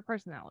 It's your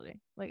personality.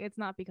 Like, it's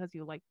not because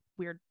you like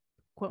weird,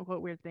 quote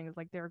unquote, weird things.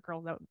 Like, there are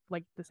girls that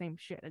like the same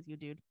shit as you,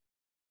 dude.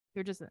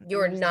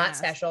 You're not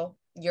special.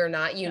 You're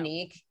not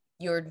unique.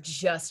 No. You're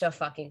just a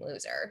fucking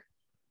loser.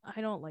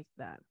 I don't like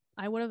that.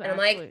 I would have. And I'm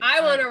like,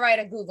 I want to write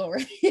a Google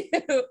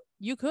review.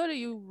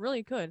 You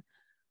really could.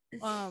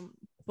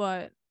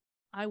 But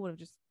I would have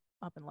just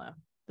up and left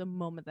the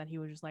moment that he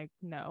was just like,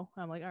 no.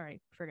 I'm like, all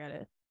right, forget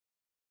it.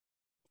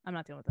 I'm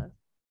not dealing with this.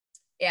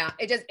 Yeah,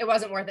 it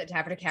wasn't worth it to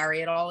have to carry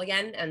it all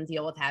again and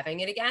deal with having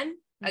it again.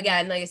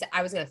 Again, like I said,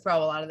 I was going to throw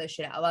a lot of this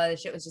shit out. A lot of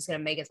this shit was just going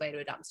to make its way to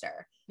a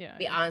dumpster. Yeah. To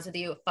be honest with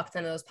you, a fuck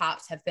ton of those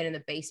pops have been in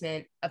the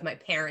basement of my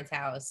parents'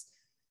 house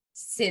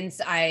since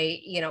I,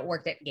 you know,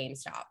 worked at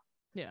GameStop.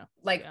 Yeah.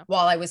 Like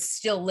while I was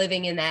still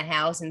living in that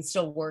house and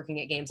still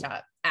working at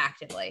GameStop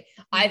actively.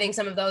 I think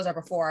some of those are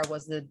before I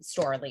was the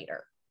store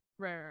leader.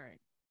 Right.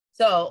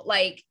 So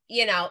like,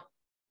 you know,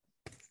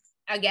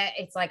 again,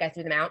 it's like I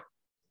threw them out.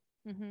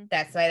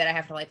 That's the way that I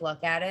have to like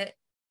look at it.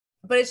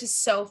 But it's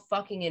just so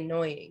fucking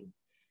annoying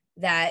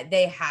that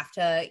they have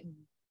to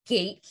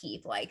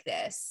gatekeep like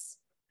this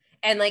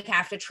and like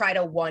have to try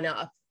to one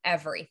up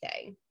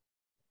everything.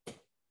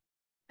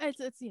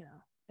 It's you know,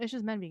 it's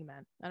just men being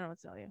men. I don't know what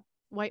to tell you.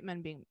 White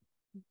men being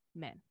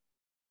men.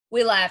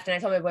 We left and I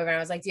told my boyfriend, I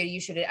was like, dude, I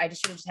should have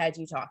just had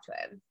you talk to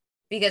him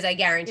because I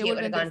guarantee it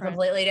would have gone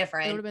completely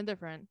different. It would have been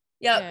different.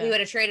 Yep. Yeah. He would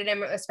have treated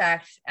him with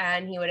respect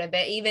and he would have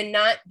been even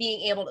not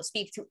being able to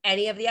speak to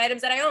any of the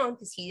items that I own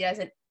because he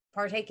doesn't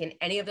partake in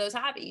any of those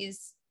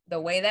hobbies the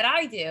way that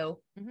I do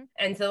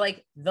and to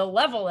like the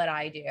level that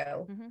I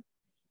do.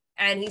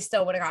 And he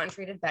still would have gotten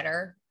treated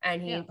better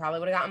and he probably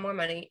would have gotten more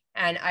money.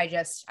 And I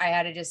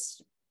had to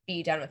just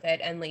be done with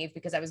it and leave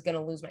because I was going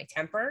to lose my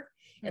temper.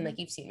 And like,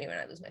 you've seen me when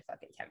I lose my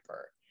fucking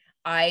temper.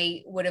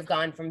 I would have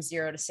gone from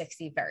 0 to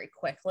 60 very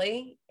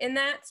quickly in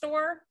that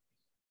store.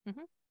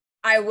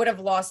 I would have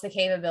lost the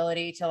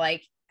capability to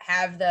like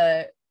have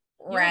the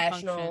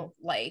rational,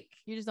 like,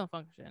 you just don't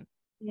function.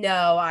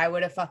 No, I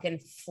would have fucking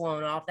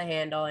flown off the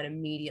handle and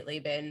immediately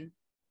been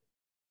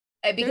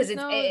because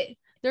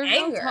there's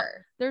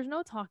anger. There's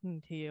no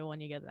talking to you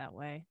when you get that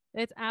way.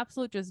 It's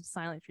absolute just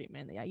silent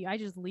treatment. I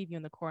just leave you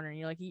in the corner and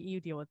you're like,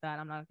 you deal with that.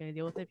 I'm not going to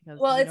deal with it because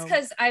it's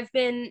because I've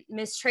been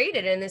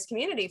mistreated in this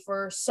community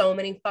for so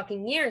many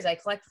fucking years. I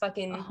collect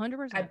fucking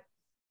 100%. I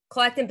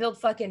collect and build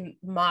fucking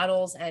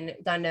models and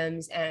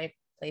Gundams and I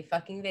play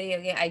fucking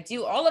video games. I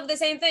do all of the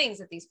same things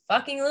that these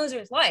fucking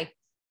losers like,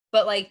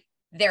 but like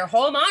their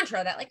whole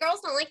mantra that like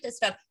girls don't like this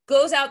stuff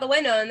goes out the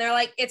window and they're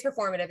like, it's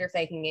performative, you're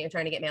faking it, you're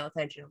trying to get male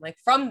attention. I'm like,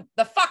 from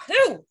the fuck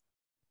who?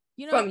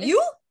 You know, from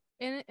you?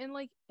 And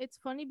like it's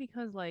funny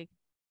because like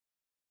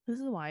this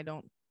is why I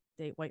don't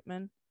date white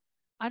men.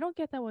 I don't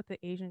get that with the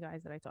Asian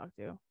guys that I talk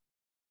to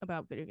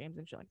about video games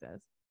and shit like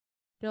this.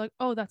 They're like,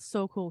 oh, that's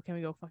so cool. Can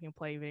we go fucking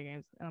play video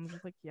games? And I'm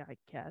just like, yeah, I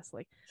guess.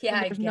 Like,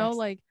 yeah, there's no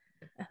like,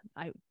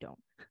 I don't.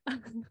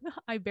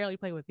 I barely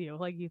play with you.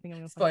 Like, you think I'm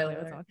gonna play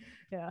with someone?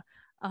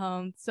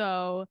 Yeah.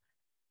 So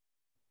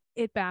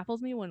it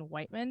baffles me when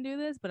white men do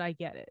this, but I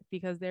get it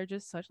because they're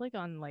just such like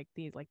on like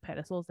these like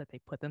pedestals that they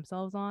put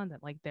themselves on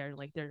that like they're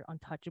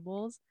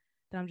untouchables.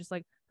 That I'm just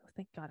like, oh,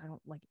 thank God I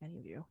don't like any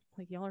of you.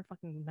 Like y'all are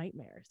fucking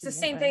nightmares. It's the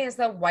same thing as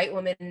the white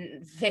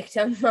woman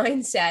victim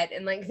mindset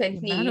and like the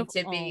need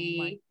to be.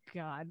 Oh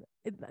my God.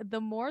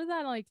 The more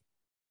that like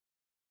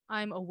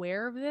I'm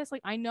aware of this.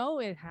 Like I know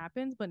it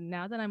happens, but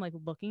now that I'm like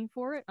looking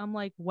for it, I'm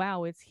like,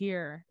 wow, it's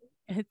here.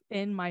 It's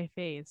in my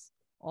face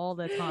all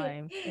the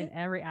time in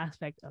every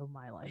aspect of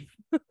my life.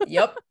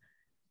 Yep.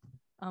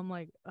 I'm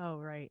like, oh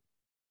right.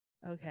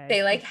 Okay.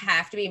 They like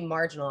have to be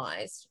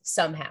marginalized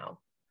somehow.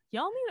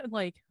 Y'all need to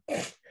like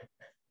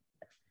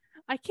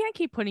I can't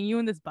keep putting you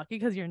in this bucket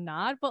because you're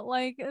not, but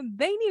like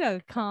they need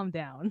to calm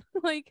down.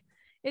 Like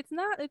it's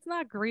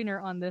not greener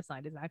on this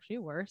side. It's actually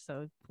worse.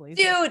 So please,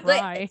 dude,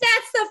 like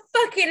that's the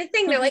fucking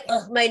thing. They're like,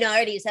 oh,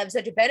 minorities have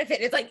such a benefit.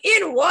 It's like,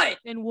 in what?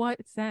 In what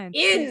sense?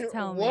 In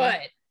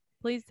what?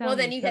 Please tell me. Well,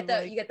 then you get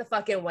the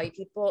fucking white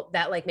people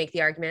that like make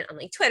the argument on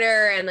like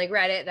Twitter and like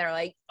Reddit. They're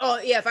like,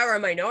 oh yeah, if I were a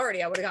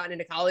minority, I would have gotten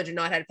into college and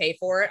not had to pay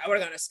for it. I would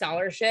have gotten a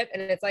scholarship.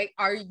 And it's like,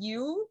 are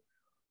you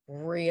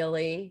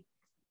really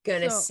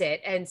gonna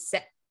sit and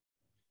set?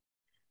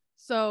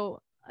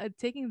 So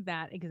taking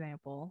that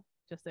example,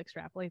 just to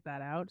extrapolate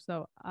that out.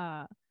 So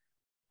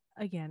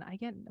again, I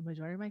get a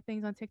majority of my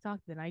things on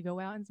TikTok. Then I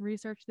go out and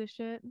research this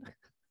shit.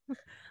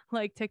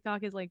 Like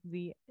TikTok is like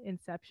the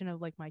inception of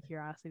like my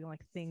curiosity and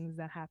like things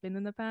that happened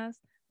in the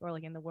past or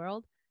like in the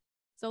world.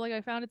 So like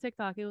I found a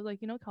TikTok. It was like,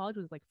 college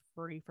was like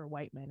free for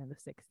white men in the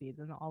 60s,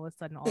 and all of a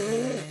sudden all the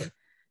women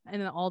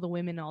and then all the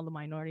women and all the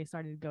minorities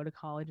started to go to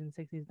college in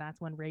the 60s.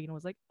 That's when Reagan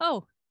was like,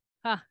 oh,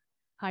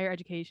 higher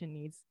education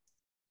needs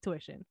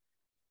tuition.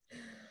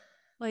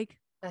 Like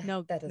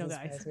no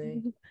guys.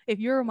 If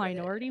you're a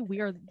minority,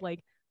 we are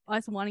like,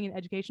 us wanting an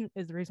education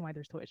is the reason why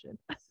there's tuition.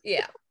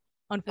 Yeah.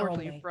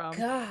 Unfortunately, from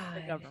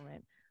the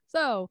government.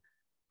 So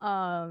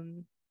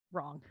wrong.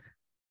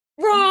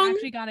 We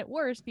actually got it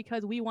worse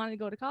because we wanted to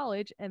go to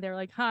college and they're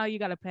like, you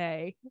gotta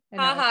pay.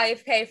 And you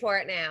pay for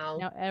it now.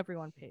 Now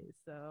everyone pays.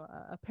 So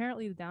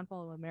apparently the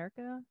downfall of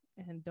America,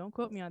 and don't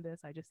quote me on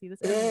this, I just see this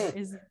everywhere,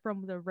 is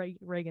from the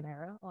Reagan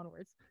era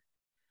onwards.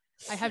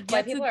 I have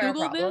yet to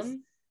Google this.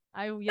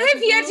 I've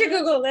yet to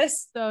Google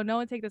this. So no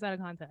one take this out of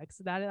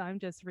context. That I'm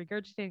just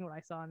regurgitating what I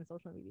saw on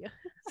social media.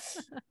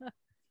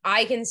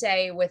 I can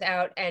say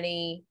without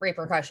any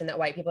repercussion that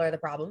white people are the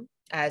problem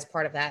as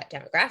part of that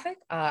demographic.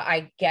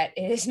 I get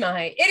it is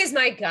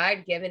my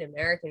God-given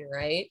American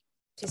right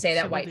to say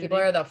that white people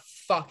are the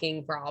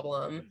fucking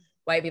problem.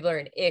 White people are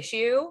an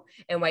issue,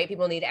 and white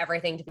people need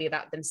everything to be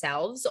about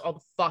themselves all the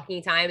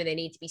fucking time, and they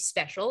need to be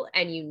special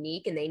and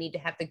unique, and they need to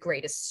have the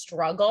greatest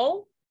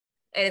struggle.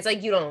 And it's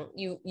like,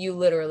 you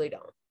literally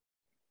don't.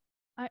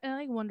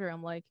 I wonder,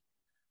 I'm like,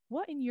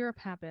 what in Europe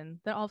happened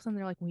that all of a sudden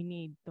they're like, we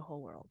need the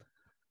whole world?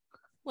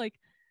 Like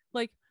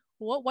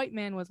what white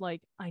man was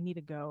like, I need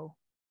to go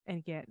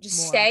and get just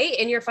more. Stay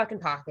in your fucking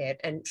pocket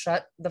and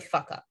shut the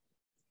fuck up.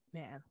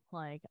 Man,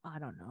 like, I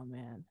don't know,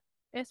 man.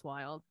 It's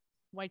wild.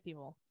 White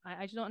people.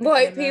 I just don't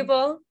understand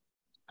people.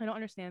 I don't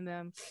understand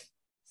them.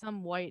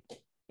 Some white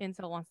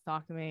incel wants to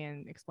talk to me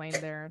and explain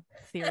their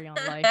theory on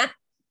life.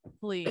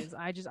 Please,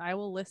 I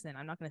will listen.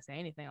 I'm not gonna say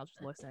anything. I'll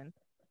just listen.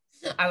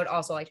 I would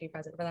also like to be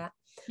present for that.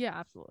 Yeah,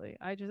 absolutely.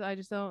 I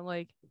just don't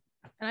like,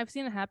 and I've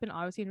seen it happen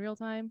obviously in real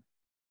time.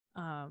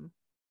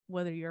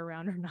 Whether you're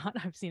around or not,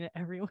 I've seen it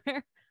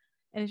everywhere.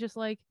 And it's just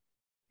like,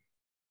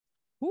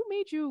 who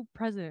made you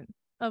president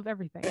of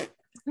everything?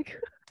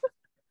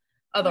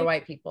 Other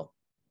white people.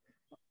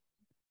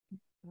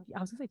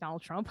 I was gonna say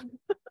Donald Trump.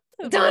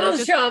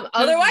 Donald Trump,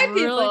 other white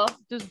people.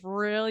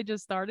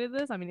 Just started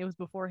this. I mean, it was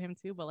before him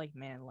too, but like,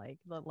 man, like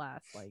the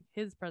last, like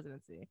his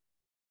presidency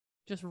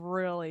just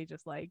really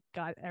just like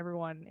got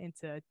everyone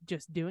into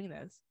just doing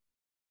this.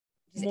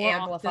 Just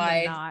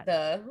amplified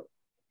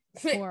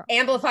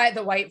amplified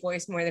the white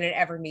voice more than it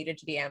ever needed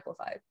to be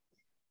amplified.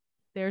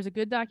 There's a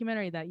good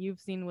documentary that you've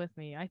seen with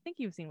me. I think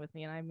you've seen with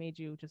me, and I made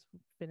you just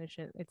finish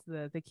it. It's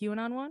the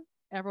QAnon one.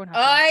 Everyone has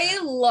I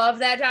love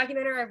that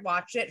documentary. I've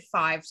watched it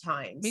 5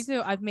 times. Me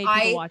too. I've made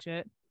people watch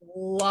it.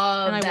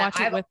 Love and I watch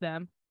it with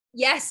them.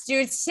 Yes,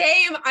 dude.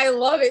 Same. I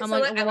love it. I'm so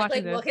like, I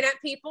like looking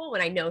at people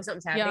when I know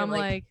something's happening. Yeah, I'm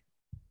like,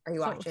 are you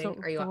watching?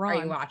 Are you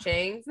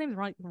watching? His name's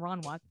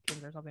Ron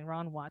Watkins or something.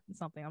 Ron Watt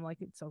something. I'm like,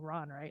 so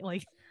Ron, right?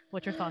 Like,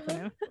 what's your thoughts on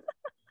him?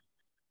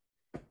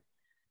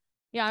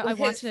 Yeah, I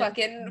watched it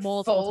fucking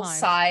multiple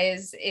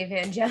full-size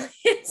Evangelion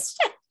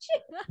statue.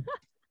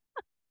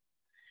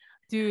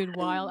 Dude,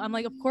 wild. I'm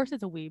like, of course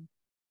it's a weeb.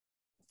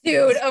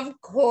 Dude, of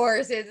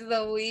course it's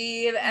the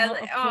weeb. And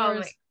oh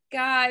my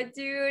god,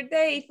 dude,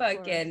 they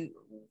fucking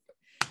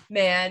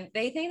man,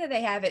 they think that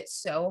they have it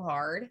so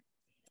hard,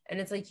 and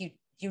it's like you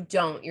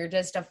don't. You're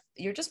just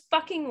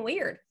fucking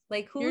weird.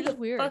 Like, who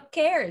the fuck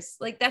cares?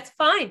 Like, that's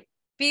fine.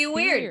 Be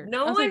weird.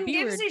 No one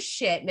gives a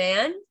shit,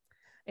 man.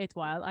 It's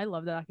wild. I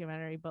love the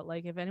documentary, but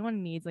like, if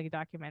anyone needs like a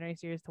documentary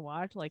series to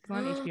watch, like, it's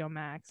on HBO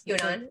Max.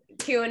 QAnon.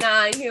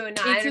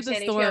 I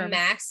understand HBO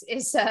Max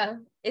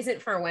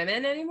isn't for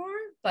women anymore,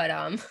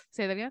 but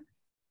say that again.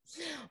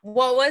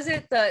 What was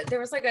it? There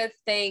was like a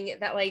thing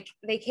that like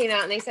they came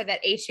out and they said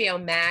that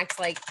HBO Max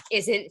like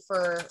isn't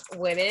for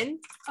women.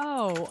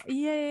 Oh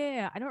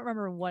yeah. I don't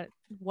remember what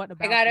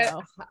about.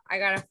 I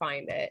gotta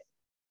find it.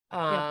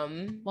 Yeah.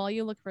 While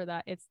you look for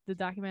that, it's the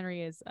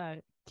documentary is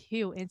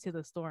Q Into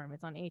the Storm.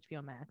 It's on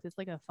HBO Max. It's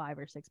like a 5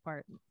 or 6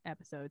 part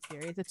episode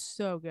series. It's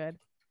so good.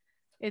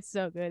 It's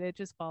so good. It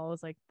just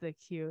follows like the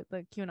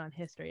QAnon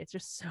history. It's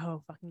just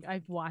so fucking.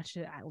 I've watched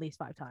it at least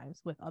 5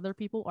 times with other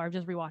people, or I've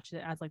just rewatched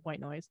it as like white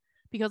noise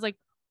because like,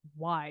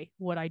 why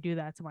would I do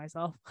that to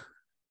myself?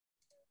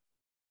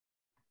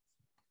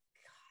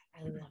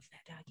 I love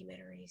that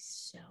documentary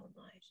so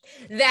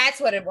much. That's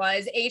what it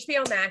was.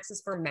 HBO Max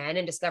is for men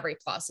and Discovery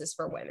Plus is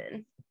for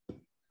women.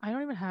 I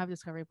don't even have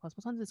Discovery Plus.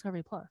 What's on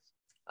Discovery Plus?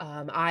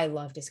 I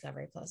love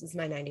Discovery Plus. It's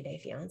my 90 Day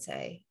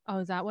Fiance. Oh,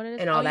 is that what it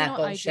is? And all that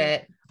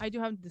bullshit. I do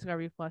have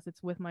Discovery Plus.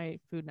 It's with my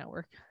Food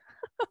Network.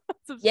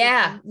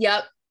 Yeah.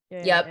 Yep.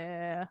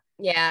 Yeah.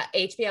 Yeah.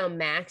 HBO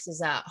Max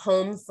is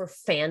home for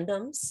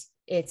fandoms.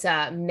 It's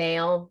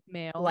male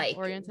like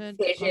oriented,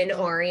 vision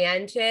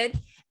oriented,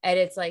 and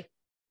it's like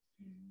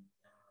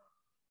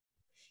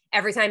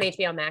every time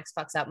HBO Max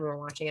fucks up when we're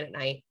watching it at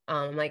night,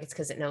 I'm like, it's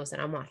because it knows that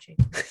I'm watching.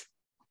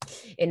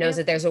 It knows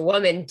that there's a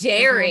woman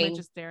daring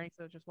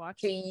so just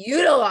watch to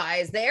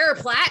utilize their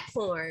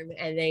platform,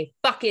 and they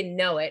fucking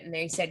know it. And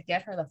they said,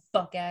 "Get her the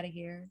fuck out of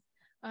here."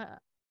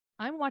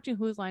 I'm watching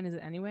Whose Line Is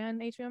It Anyway on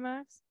HBO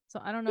Max, so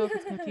I don't know if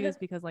it's confused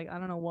because like I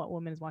don't know what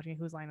woman is watching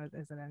Whose Line Is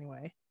It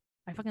Anyway.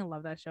 I fucking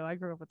love that show. I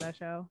grew up with that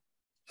show.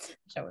 The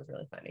show was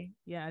really funny.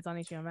 Yeah, it's on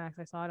HBO Max.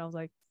 I saw it. I was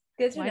like,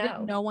 good to why know.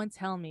 didn't no one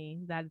tell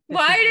me that?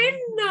 Why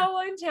didn't no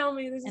one tell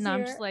me this? And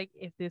I'm just like,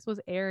 if this was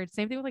aired,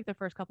 same thing with like the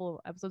first couple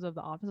of episodes of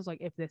The Office. Was like,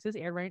 if this is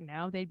aired right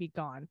now, they'd be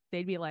gone.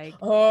 They'd be like,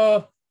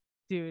 oh,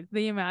 dude,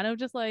 the amount of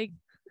just like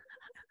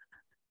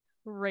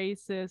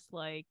racist,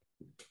 like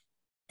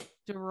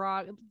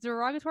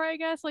derogatory, I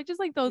guess, like just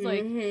like those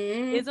like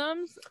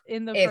isms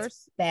in the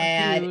first.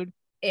 Bad. Dude,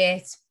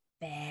 it's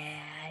bad.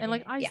 And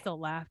like I still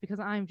laugh because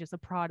I'm just a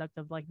product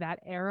of like that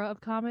era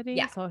of comedy.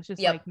 Yeah. So it's just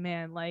like,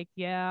 man, like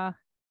yeah.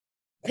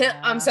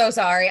 I'm so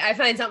sorry. I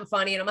find something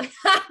funny and I'm like,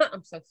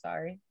 I'm so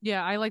sorry.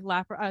 Yeah, I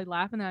laugh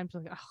and then I'm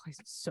just like, oh, I'm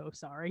so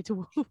sorry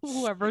to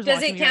whoever's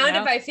Does watching it count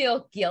right if I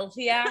feel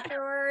guilty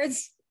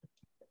afterwards?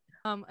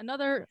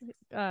 Another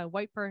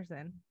white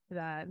person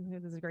that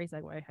this is a great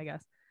segue, I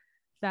guess,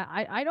 that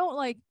I don't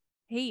like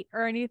hate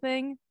or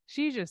anything.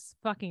 She's just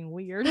fucking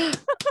weird.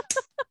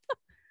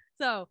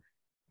 So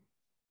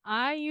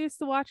I used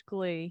to watch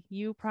Glee.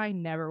 You probably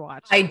never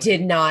watched I Glee.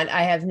 did not.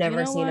 I have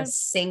never seen a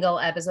single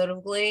episode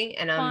of Glee,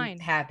 and I'm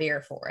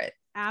happier for it.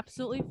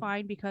 Absolutely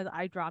fine, because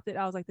I dropped it.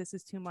 I was like, this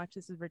is too much.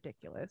 This is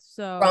ridiculous.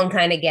 So wrong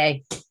kind of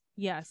gay.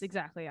 Yes,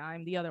 exactly.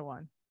 I'm the other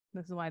one.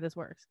 This is why this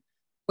works.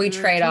 We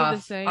trade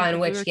off on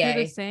which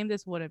gay. The same,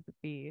 this wouldn't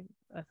be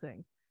a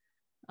thing.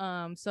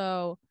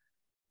 So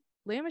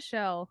Lea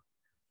Michele,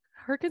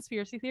 her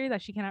conspiracy theory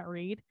that she cannot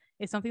read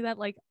is something that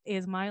like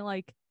is my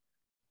like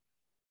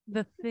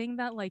the thing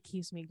that like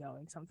keeps me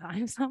going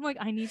sometimes. I'm like,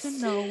 I need to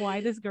know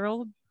why this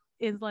girl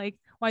is like,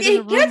 why there's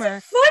a rumor. It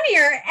gets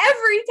funnier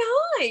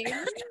every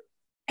time.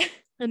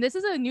 And this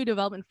is a new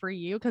development for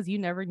you because you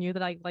never knew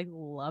that I like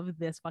love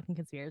this fucking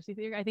conspiracy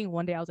theory. I think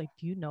one day I was like,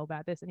 do you know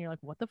about this? And you're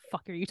like, what the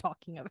fuck are you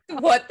talking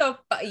about? What the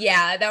fuck?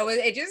 Yeah, that was,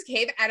 it just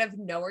came out of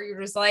nowhere.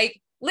 You're just like,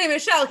 Lea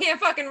Michele can't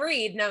fucking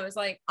read. And I was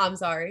like, I'm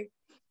sorry.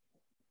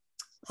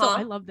 So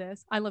I love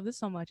this. I love this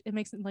so much. It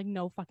makes like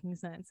no fucking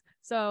sense.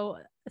 So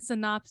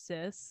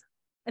synopsis.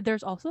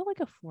 There's also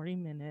like a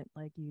 40-minute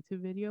like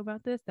YouTube video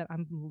about this that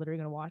I'm literally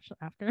gonna watch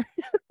after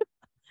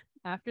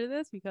after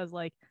this because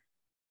like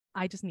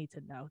I just need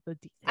to know the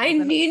details. I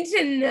need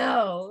to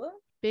know.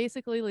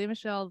 Basically, Lea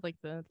Michele, like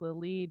the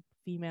lead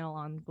female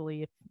on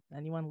Glee, if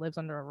anyone lives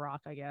under a rock,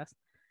 I guess.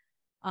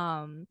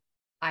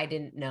 I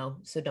didn't know,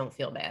 so don't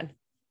feel bad.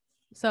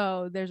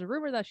 So there's a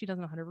rumor that she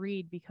doesn't know how to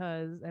read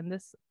because, and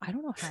this, I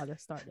don't know how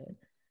this started.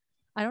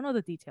 I don't know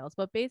the details,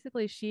 but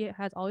basically she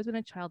has always been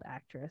a child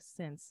actress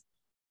since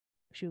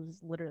she was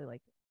literally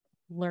like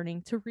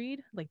learning to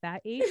read, like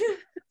that age,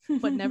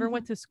 but never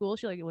went to school.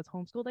 She like was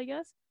homeschooled, I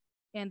guess.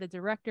 And the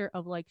director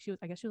of like,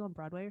 I guess she was on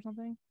Broadway or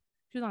something.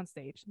 She was on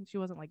stage. She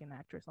wasn't like an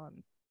actress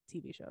on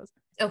TV shows.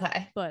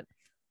 Okay. But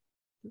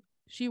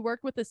she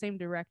worked with the same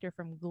director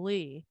from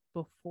Glee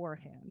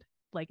beforehand,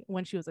 like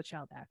when she was a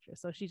child actress.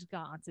 So she's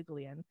got onto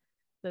Glee, and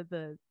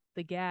the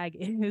gag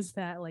is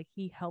that like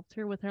he helped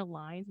her with her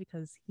lines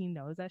because he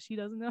knows that she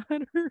doesn't know how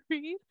to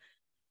read.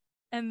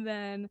 And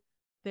then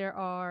there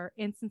are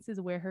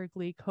instances where her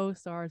Glee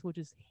co-stars would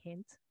just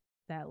hint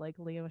that like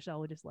Lea Michele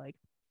would just like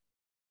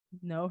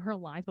know her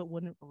lines but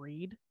wouldn't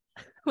read.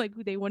 Like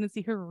they wouldn't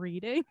see her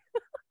reading.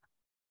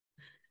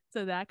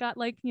 So that got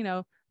like, you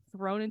know,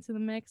 thrown into the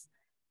mix.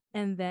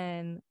 And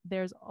then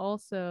there's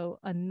also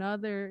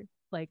another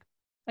like,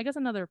 I guess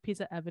another piece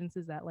of evidence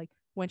is that like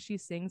when she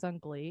sings on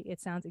Glee,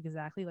 it sounds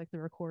exactly like the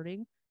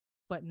recording,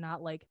 but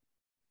not like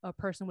a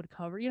person would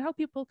cover. You know how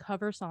people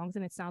cover songs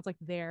and it sounds like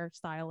their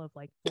style of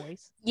like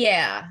voice?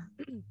 Yeah.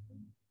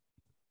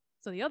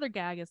 So the other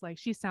gag is like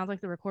she sounds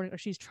like the recording, or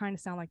she's trying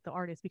to sound like the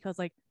artist, because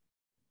like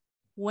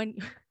when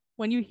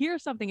you hear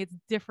something, it's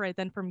different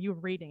than from you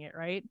reading it,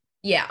 right?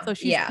 Yeah. So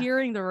she's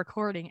hearing the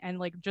recording and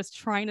like just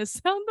trying to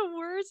sound the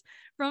words hers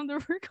from the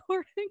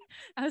recording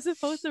as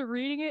opposed to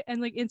reading it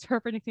and like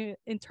interpreting it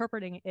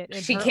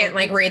in she her can't own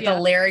like words. read the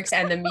lyrics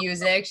and the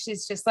music.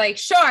 She's just like,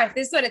 sure,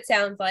 this is what it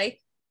sounds like.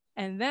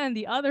 And then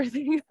the other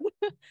thing,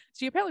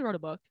 she apparently wrote a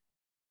book.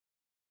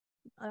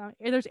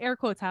 There's air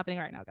quotes happening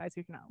right now, guys,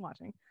 if you're not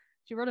watching.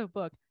 She wrote a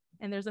book,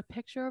 and there's a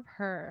picture of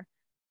her.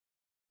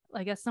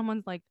 I guess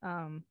someone's like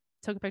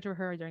took a picture of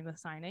her during the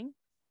signing,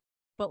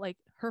 but like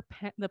her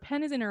pen, the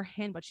pen is in her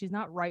hand, but she's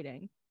not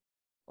writing.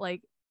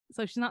 Like,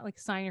 so she's not like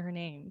signing her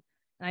name.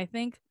 And I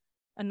think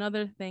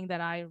another thing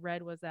that I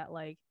read was that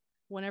like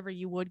whenever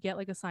you would get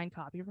like a signed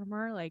copy from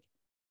her, like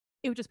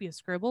it would just be a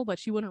scribble, but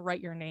she wouldn't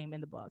write your name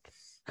in the book.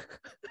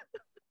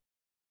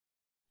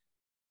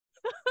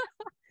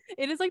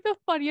 It is like the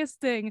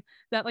funniest thing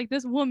that like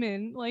this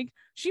woman, like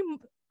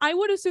I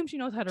would assume she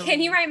knows how to read.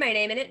 Can you write my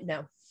name in it?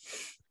 No.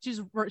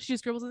 She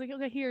scribbles like,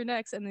 okay, here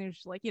next, and then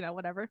she's like,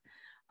 whatever.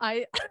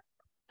 It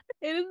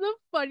is the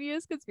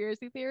funniest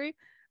conspiracy theory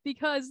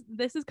because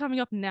this is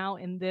coming up now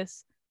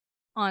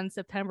on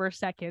September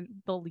 2nd,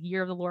 the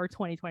year of the Lord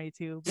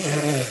 2022,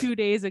 because 2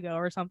 days ago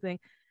or something,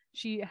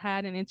 she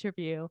had an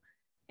interview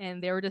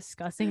and they were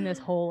discussing this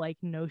whole like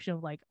notion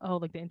of like, oh,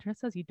 like the internet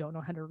says you don't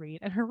know how to read.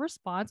 And her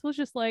response was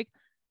just like,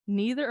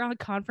 neither a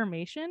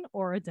confirmation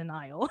or a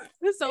denial.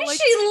 So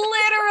like she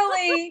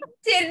literally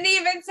didn't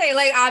even say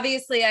like,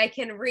 obviously I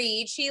can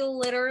read. She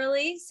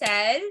literally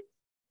said,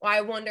 well, I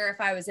wonder if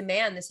I was a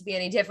man, this would be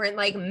any different.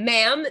 Like,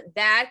 ma'am,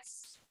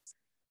 that's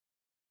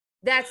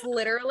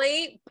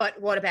literally, but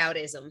what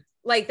aboutism?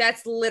 Like,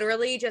 that's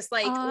literally just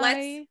like,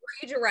 let's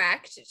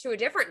redirect to a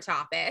different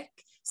topic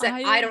so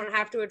I don't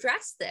have to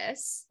address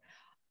this.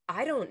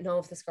 I don't know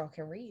if this girl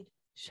can read.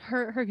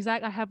 Her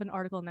exact, I have an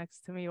article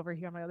next to me over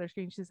here on my other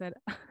screen. She said,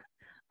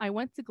 I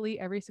went to Glee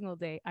every single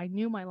day. I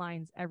knew my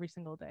lines every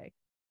single day.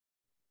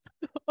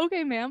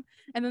 Okay, ma'am.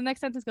 And the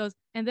next sentence goes,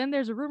 and then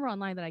there's a rumor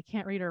online that I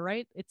can't read or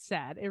write. It's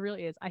sad. It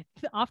really is. I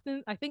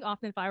think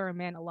often if I were a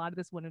man, a lot of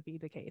this wouldn't be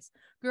the case.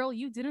 Girl,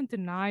 you didn't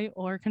deny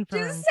or confirm.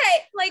 Just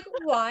say, like,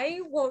 why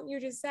won't you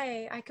just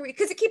say I can read?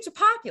 Because it keeps her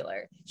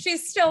popular.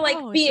 She's still like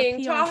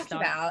being talked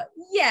about.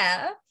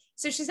 Yeah.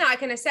 So she's not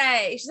going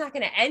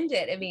to end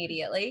it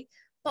immediately.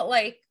 But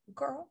like,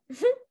 girl,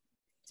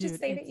 just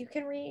say that you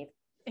can read.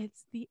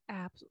 It's the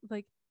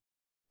like,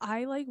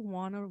 I like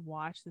want to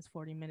watch this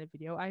 40-minute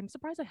video. I'm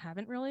surprised I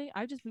haven't really.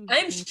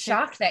 I'm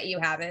shocked that you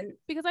haven't,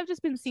 because I've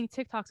just been seeing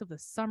TikToks of the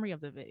summary of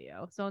the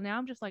video. So now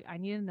I'm just like, I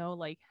need to know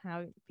like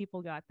how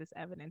people got this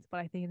evidence. But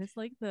I think it's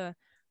like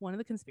one of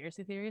the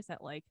conspiracy theories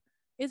that like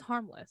is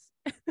harmless.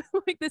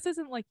 Like this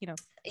isn't like QAnon,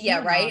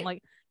 yeah, right,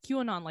 like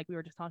QAnon, like we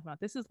were just talking about.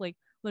 This is like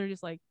literally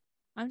just like,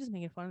 I'm just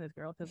making fun of this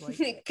girl because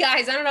like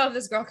guys, I don't know if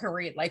this girl can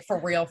read, like for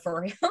real.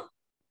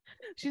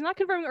 She's not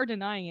confirming or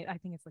denying it. I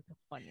think it's like the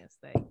funniest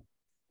thing.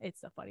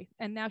 It's so funny.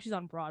 And now she's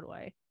on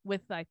Broadway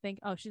with, I think,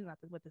 she's not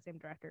with the same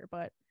director,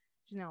 but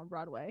she's now on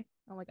Broadway.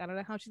 I'm like, I don't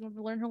know how she's going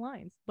to learn her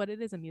lines, but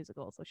it is a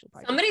musical, so she'll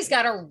probably. Somebody's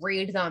got to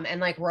read them and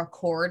like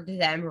record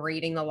them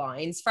reading the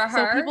lines for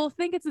her. So people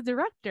think it's the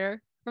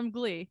director from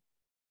Glee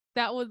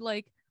that would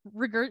like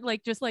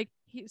just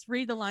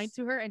read the lines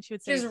to her, and she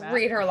would say just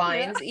read her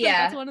lines.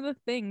 Yeah. That's one of the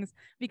things,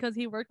 because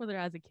he worked with her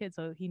as a kid,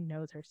 so he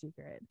knows her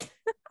secret.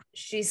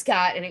 She's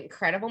got an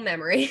incredible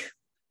memory.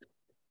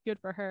 Good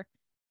for her.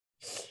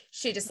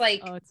 She just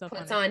like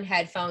puts on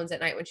headphones at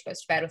night when she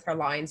goes to bed with her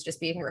lines just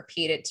being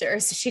repeated to her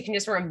so she can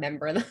just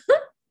remember them.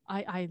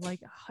 I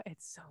like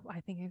it's so, I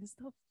think it is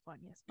the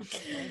funniest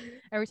thing.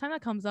 Every time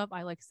that comes up,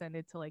 I like send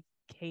it to like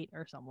Kate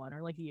or someone,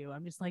 or like you.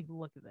 I'm just like,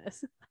 look at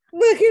this.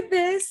 Look at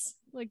this.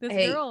 Like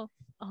this girl.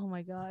 Oh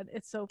my god,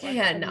 it's so funny.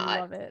 I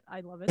love it.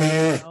 I love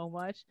it so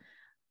much.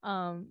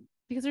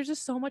 Because there's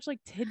just so much like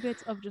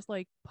tidbits of just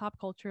like pop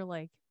culture,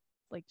 like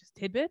just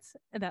tidbits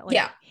that like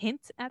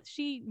hint at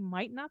she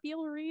might not be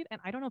able to read.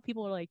 And I don't know if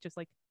people are like just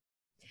like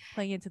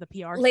playing into the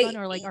PR stunt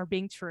or like are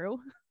being true.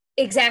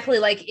 Exactly.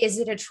 Like, is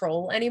it a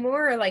troll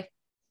anymore? Or like,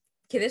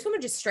 can this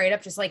woman just straight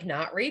up just like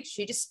not read?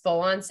 She just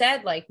full on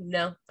said like,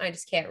 no, I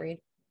just can't read.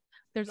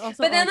 There's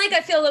also, but then like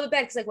I feel a little bit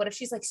bad because like, what if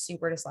she's like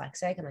super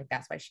dyslexic and like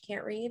that's why she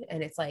can't read?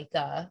 And it's like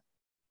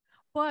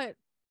but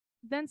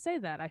then say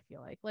that. I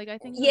feel like I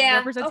think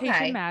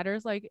representation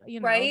matters, like,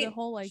 right? The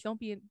whole like, don't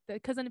be,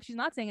 because then if she's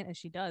not saying it and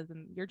she does,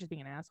 then you're just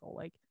being an asshole,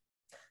 like,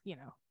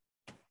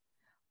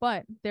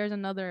 But there's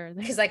another,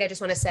 because like I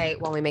just want to say,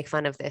 while we make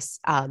fun of this,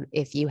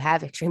 if you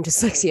have extreme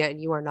dyslexia and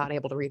you are not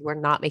able to read, we're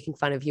not making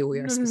fun of you. We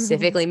are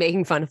specifically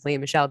making fun of Leah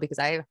Michele, because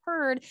I have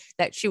heard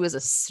that she was a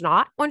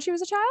snot when she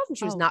was a child and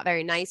she was not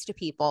very nice to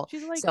people.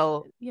 Like,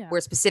 so we're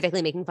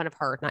specifically making fun of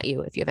her, not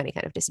you. If you have any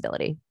kind of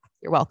disability,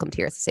 you're welcomed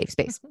here. It's a safe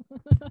space.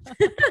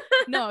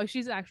 No,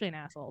 she's actually an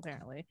asshole,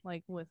 apparently,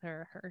 like with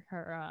her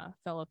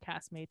fellow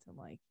castmates and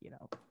like,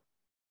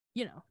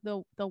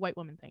 the white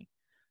woman thing.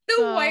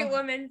 The white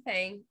woman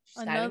thing.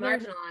 She's gotta be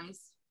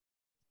marginalized.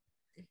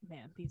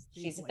 Man, these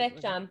she's a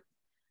victim.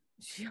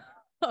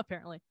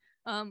 Apparently.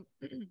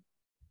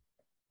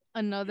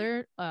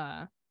 Another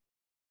I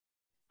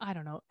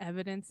don't know,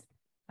 evidence,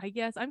 I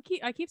guess. I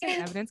keep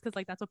saying evidence because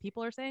like that's what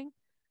people are saying.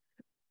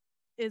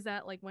 Is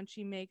that like when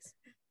she makes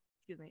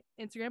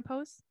Instagram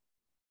posts,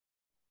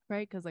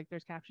 right? Because like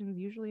there's captions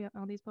usually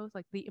on these posts.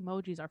 Like the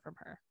emojis are from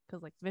her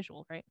because like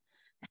visual, right?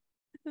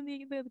 And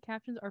the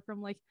captions are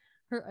from like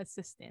her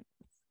assistant.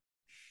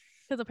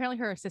 Because apparently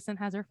her assistant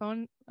has her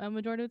phone a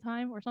majority of the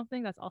time or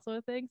something. That's also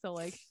a thing. So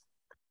like,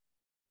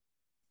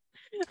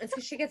 it's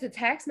because she gets a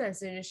text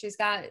message and she's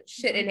got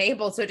shit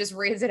enabled, so it just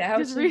reads it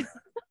out.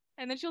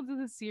 And then she'll do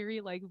the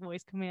Siri like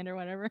voice command or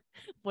whatever,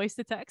 voice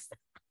to text,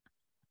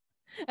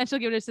 and she'll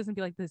give it her assistant and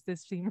be like, "Does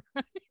this seem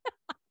right?"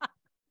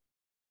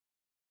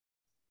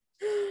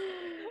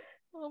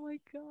 Oh my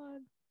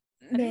god!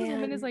 I think this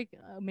woman is like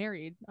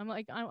married. I'm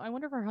like, I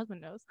wonder if her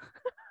husband knows.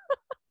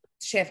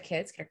 Does she have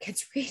kids? Can her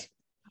kids read?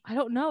 I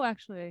don't know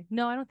actually.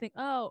 No, I don't think.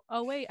 Oh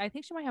wait, I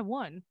think she might have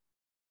one.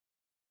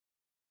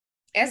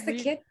 Ask the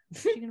kid.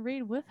 She can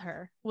read with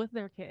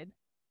their kid.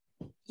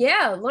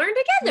 Yeah, learn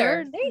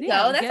together. There you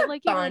go. That's a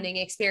bonding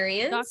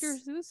experience. Dr.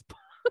 Seuss.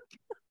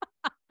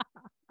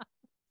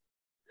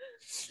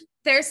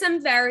 There's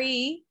some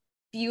very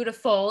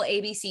beautiful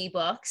ABC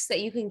books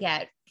that you can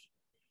get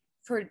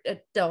for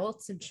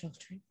adults and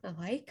children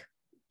alike.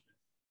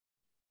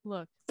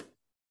 Look,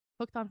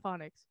 Hooked on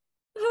Phonics.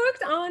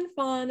 Hooked on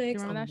Phonics. Do you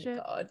remember that shit?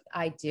 God,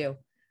 I do.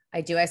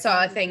 I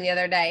saw a thing the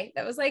other day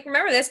that was like,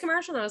 remember this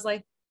commercial? And I was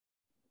like,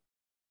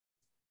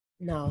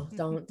 no,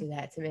 don't do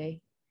that to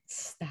me.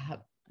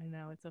 Stop. I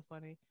know, it's so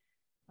funny.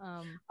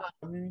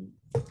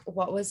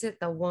 What was it?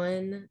 The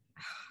one,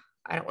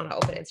 I don't want to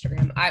open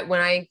Instagram.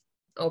 When I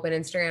open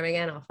Instagram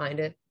again, I'll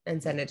find it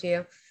and send it to you.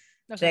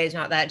 Okay. Today's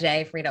not that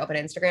day for me to open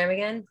Instagram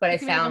again, but I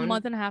found like a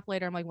month and a half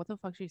later, I'm like, what the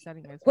fuck is she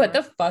sending this? What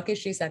the fuck is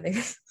she sending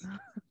this?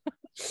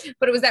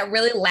 But it was that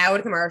really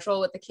loud commercial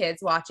with the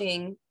kids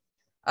watching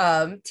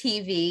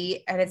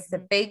TV, and it's the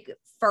big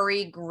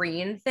furry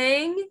green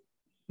thing.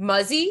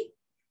 Muzzy.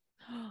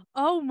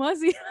 Oh,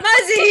 Muzzy.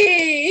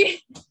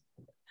 Muzzy.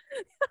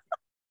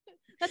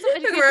 That's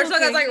the commercial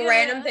has like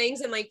random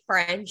things in like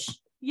French.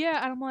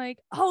 Yeah, and I'm like,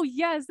 oh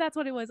yes, that's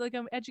what it was. Like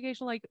an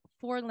educational like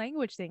foreign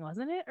language thing,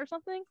 wasn't it, or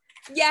something?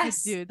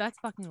 Yes, like, dude, that's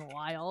fucking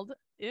wild.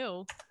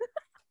 Ew.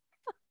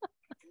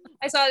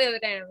 I saw it the other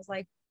day and I was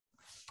like,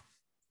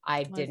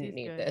 I didn't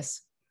need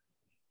this.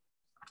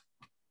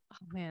 Oh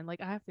man,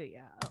 like I have to.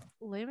 Yeah,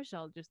 Lea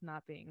Michele just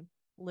not being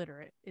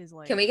literate is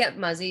like. Can we get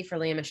Muzzy for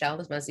Lea Michele?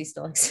 Does Muzzy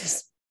still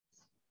exist?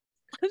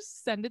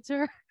 Just send it to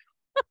her.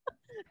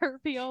 Her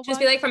PO box. Just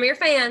be like, from your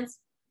fans.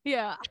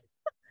 Yeah.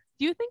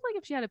 Do you think like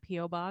if she had a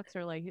PO box,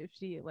 or like if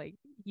she like,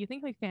 you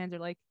think like fans are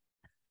like,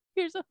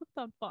 here's a Hooked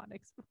on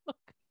Phonics book?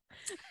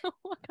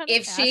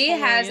 If she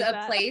has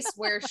a place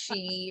where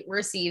she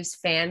receives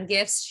fan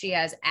gifts, she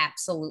has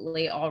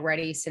absolutely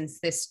already, since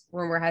this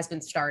rumor has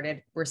been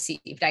started,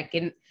 received. I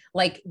can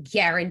like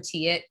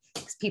guarantee it,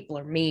 because people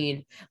are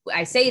mean.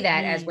 I say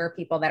that as we're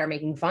people that are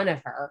making fun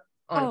of her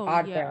on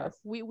podcast.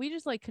 Yeah. We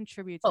just like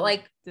contribute to but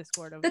like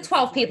Discord of the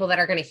 12 people that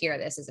are going to hear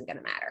this isn't going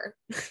to matter.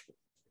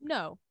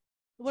 No.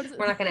 What is it?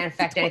 We're not going to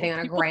affect anything on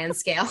a grand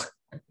scale.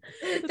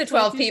 The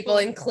 12 people,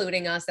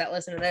 including us, that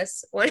listen to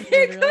this.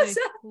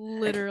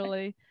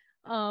 Literally.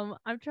 I'm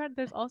trying.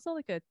 There's also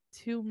like a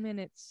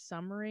 2-minute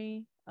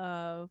summary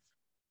of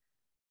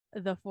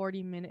the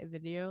 40-minute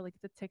video. Like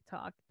it's a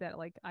TikTok that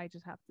like I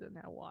just have to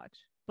now watch.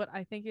 But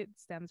I think it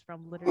stems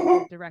from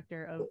literally the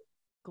director of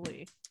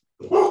Glee.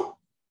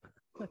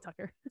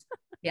 Tucker.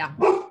 Yeah.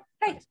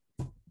 Hey,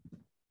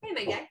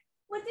 my guy.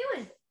 What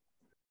doing?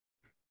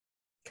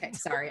 Okay,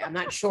 sorry. I'm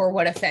not sure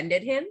what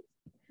offended him.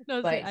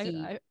 No, but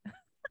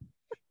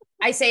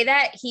I say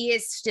that he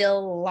is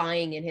still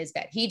lying in his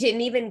bed. He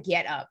didn't even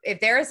get up. If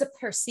there is a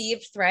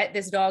perceived threat,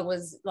 this dog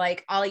was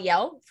like, I'll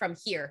yell from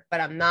here,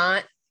 but I'm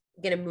not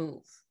going to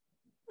move.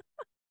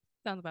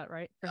 Sounds about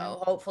right.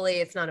 So hopefully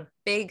it's not a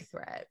big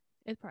threat.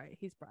 He's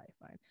probably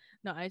fine.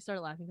 No, I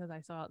started laughing because I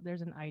saw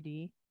there's an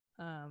ID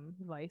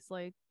Vice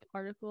like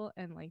article,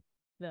 and like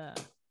the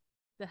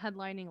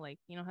headlining, like,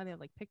 you know how they have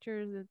like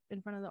pictures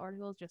in front of the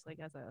articles, just like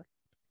as a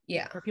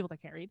for people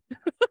that can't read.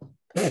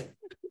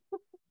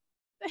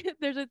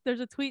 there's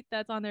a tweet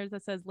that's on there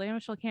that says Lea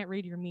Michele can't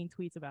read your mean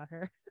tweets about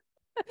her.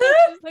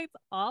 It's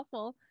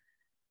awful.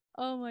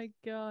 Oh my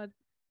god.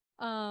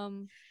 I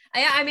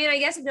mean, I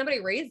guess if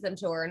nobody reads them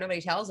to her and nobody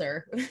tells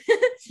her,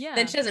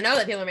 then she doesn't know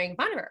that people are making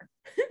fun of her.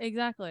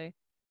 Exactly.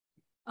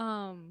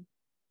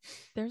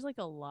 There's like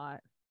a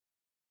lot.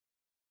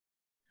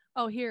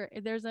 Oh, here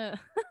there's a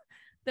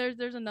there's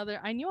another.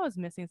 I knew I was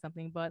missing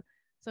something, but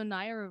so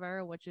Naya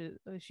Rivera, which is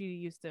she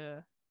used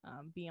to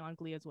be on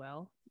Glee as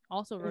well,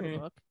 also wrote a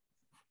book.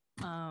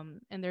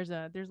 And there's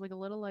like a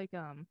little like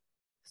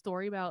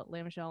story about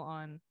Lea Michele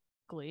on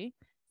Glee,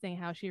 saying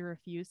how she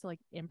refused to like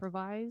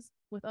improvise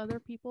with other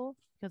people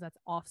because that's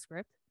off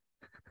script.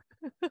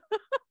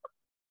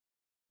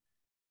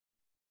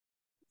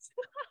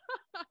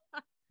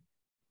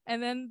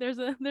 And then there's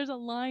a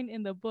line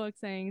in the book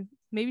saying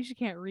maybe she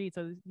can't read,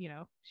 so she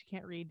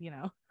can't read,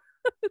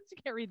 she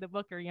can't read the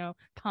book or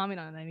comment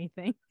on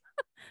anything.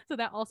 So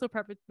that also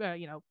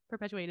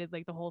perpetuated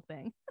like the whole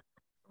thing.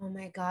 Oh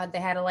my god,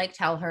 they had to like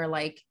tell her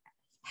like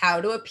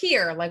how to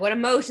appear, like what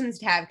emotions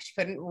to have. She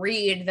couldn't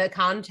read the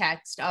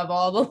context of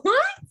all the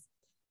lines.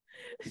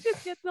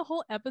 Just get the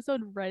whole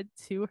episode read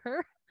to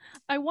her.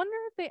 I wonder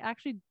if they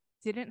actually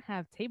didn't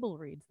have table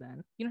reads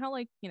then. You know how,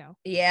 like, you know.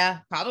 Yeah,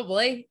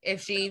 probably.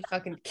 If she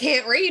fucking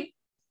can't read.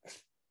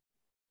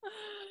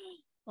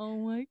 Oh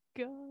my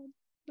god.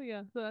 So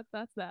yeah, so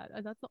that's that.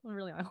 That's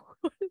really all I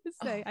wanted to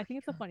say. I think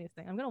it's the funniest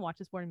thing. I'm gonna watch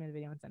this 40-minute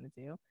video and send it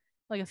to you,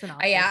 like a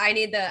synopsis. Yeah, I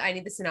need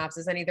the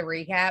synopsis. I need the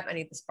recap. I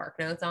need the spark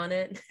notes on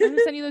it. I'm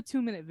gonna send you the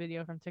 2-minute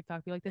video from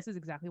TikTok. Be like, this is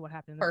exactly what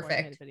happened in the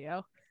 40-minute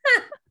video.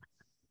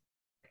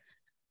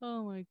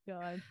 Oh my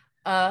god.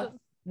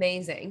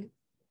 Amazing.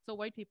 So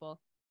white people.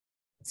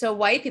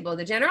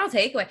 The general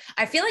takeaway.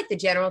 I feel like the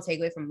general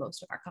takeaway from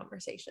most of our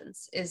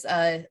conversations is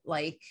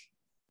like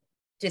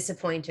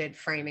disappointed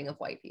framing of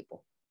white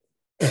people.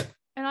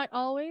 And I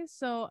always,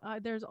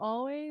 there's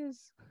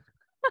always,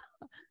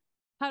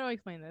 how do I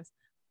explain this?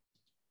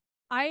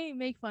 I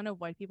make fun of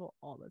white people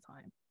all the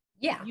time.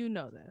 Yeah. You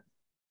know this.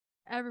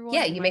 Everyone.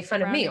 Yeah, you make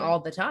fun of me all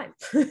the time.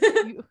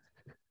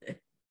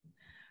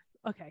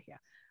 Okay, yeah.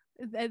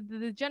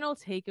 The general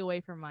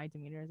takeaway from my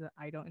demeanor is that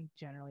I don't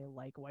generally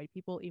like white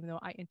people, even though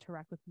I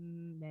interact with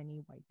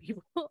many white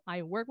people.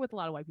 I work with a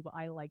lot of white people.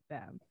 I like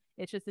them.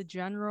 It's just a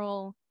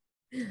general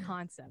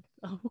concept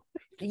of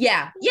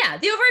yeah,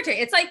 the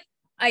overarching. It's like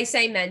I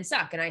say men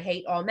suck and I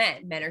hate all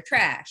men. Men are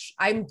trash.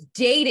 I'm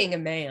dating a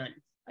man.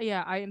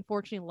 Yeah, I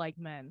unfortunately like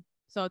men.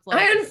 So it's like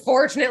I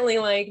unfortunately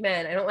like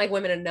men. I don't like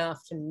women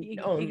enough to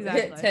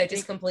exactly. to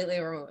just completely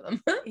remove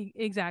them.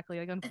 Exactly.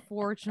 Like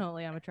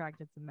unfortunately I'm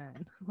attracted to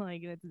men.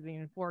 Like that's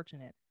being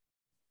unfortunate.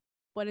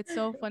 But it's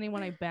so funny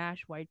when I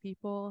bash white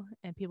people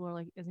and people are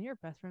like, isn't your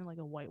best friend like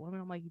a white woman?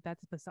 I'm like,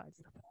 that's besides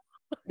the point.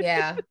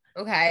 Yeah.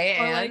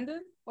 Okay.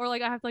 Or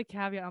like I have to like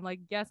caveat. I'm like,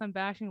 yes, I'm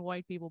bashing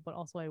white people, but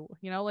also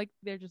like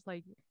they're just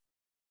like,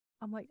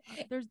 I'm like,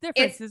 there's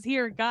differences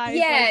here, guys.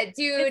 Yeah, like,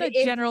 dude. It's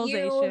a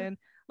generalization.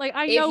 Like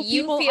I know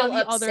people on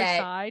the other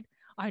side.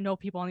 I know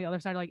people on the other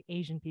side are like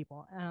Asian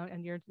people,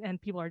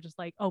 and people are just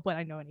like, oh, but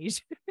I know an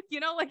Asian.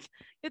 Like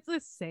it's the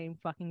same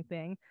fucking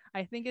thing.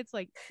 I think it's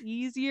like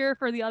easier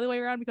for the other way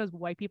around because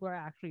white people are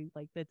actually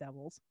like the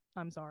devils.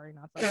 I'm sorry,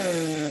 not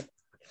sorry.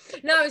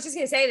 No, I was just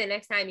gonna say the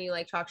next time you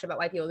like talk shit about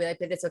white people, be like,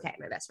 but it's okay.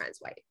 My best friend's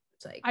white.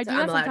 It's like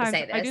I'm allowed to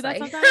say this. I do that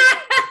sometimes.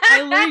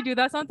 I literally do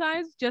that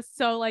sometimes, just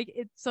so like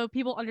so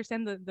people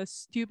understand the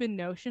stupid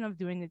notion of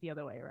doing it the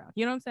other way around.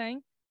 You know what I'm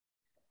saying?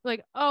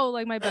 Like, oh,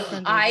 like my best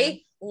friend.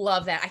 I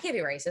love that. I can't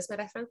be racist. My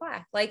best friend's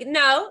black. Like,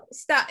 no,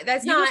 stop.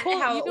 That's not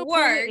how it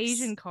works. Pull the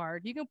Asian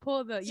card. You can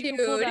pull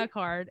that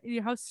card. You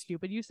know how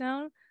stupid you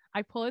sound.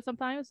 I pull it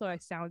sometimes, so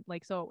it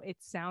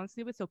sounds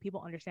stupid, so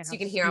people understand how. So you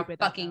can hear how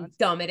fucking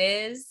dumb it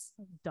is.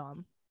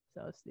 Dumb,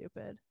 so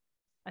stupid.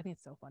 I think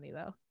it's so funny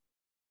though.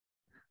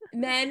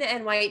 Men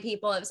and white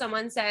people. If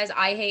someone says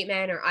I hate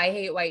men or I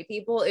hate white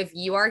people, if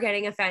you are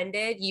getting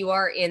offended, you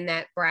are in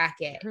that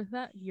bracket.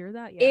 You're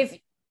that. Yeah.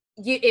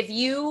 If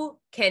you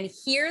can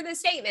hear the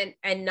statement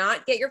and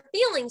not get your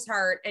feelings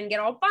hurt and get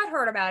all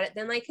butthurt about it,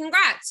 then like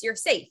congrats, you're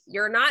safe.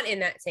 You're not in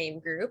that same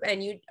group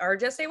and you are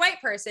just a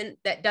white person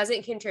that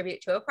doesn't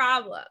contribute to a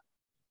problem.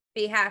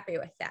 Be happy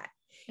with that.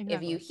 Exactly.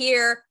 If you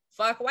hear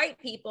fuck white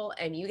people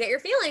and you get your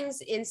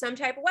feelings in some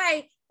type of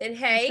way, then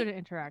hey, you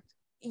interact.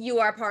 You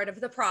are part of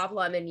the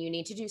problem and you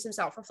need to do some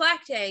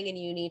self-reflecting and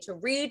you need to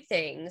read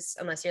things,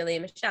 unless you're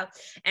Leah Michele,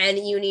 and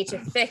you need to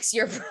fix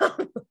your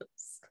problems.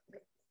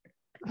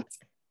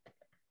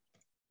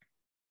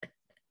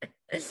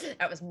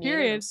 That was mean.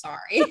 Period. I'm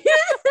sorry.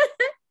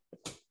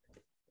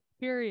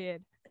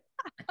 Period.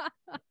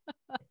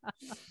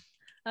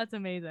 That's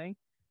amazing.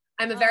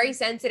 I'm a very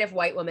sensitive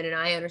white woman and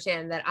I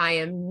understand that I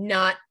am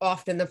not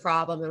often the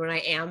problem. And when I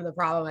am the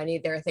problem,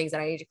 there are things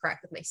that I need to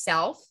correct with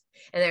myself.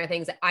 And there are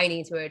things that I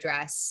need to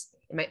address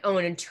in my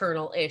own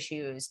internal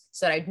issues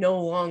so that I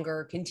no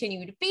longer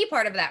continue to be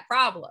part of that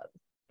problem.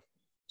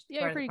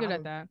 Yeah, you're pretty good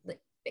at that.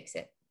 Fix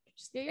it.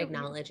 Just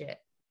acknowledge it.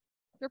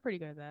 You're pretty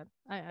good at that.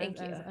 Thank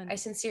you. I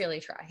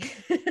sincerely try.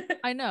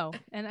 I know.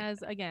 And as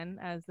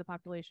the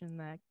population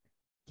that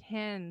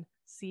can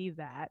see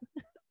that,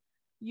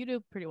 you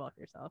do pretty well for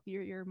yourself.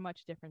 You're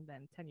much different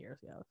than 10 years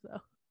ago. So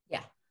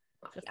yeah,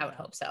 I would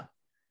hope so.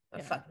 I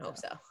would fucking hope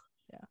so.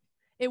 Yeah,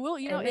 it will.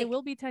 It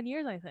will be 10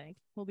 years. I think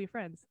we'll be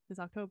friends this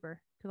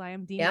October because I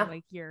am deeming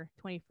like your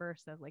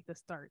 21st as like the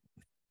start.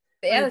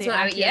 Yeah, that's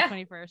what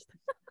 21st.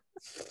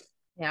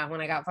 Yeah,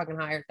 when I got fucking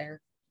hired there.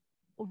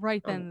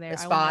 Right then there.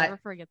 I will never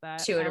forget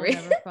that. I will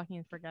never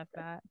fucking forget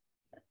that.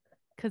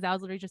 Because that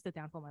was literally just the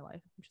downfall of my life.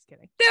 I'm just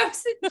kidding.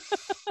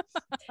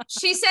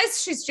 She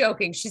says she's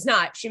joking. She's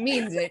not. She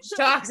means it. She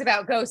talks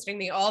about ghosting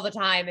me all the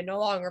time and no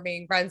longer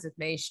being friends with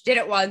me. She did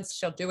it once.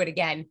 She'll do it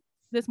again.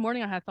 This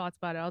morning I had thoughts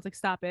about it. I was like,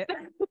 stop it.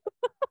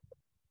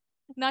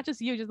 Not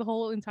just you, just the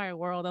whole entire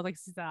world. I was like,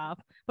 stop.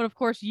 But of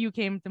course you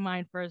came to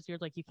mind first. You're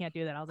like, you can't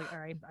do that. I was like, all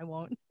right, I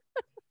won't.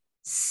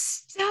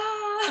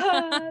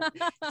 Stop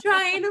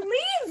trying to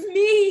leave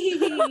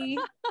me.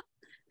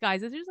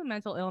 Guys, it's just a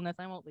mental illness.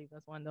 I won't leave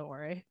this one. Don't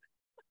worry.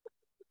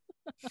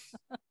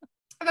 I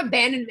have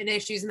abandonment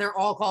issues and they're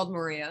all called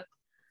Maria.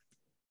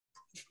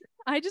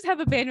 I just have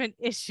abandonment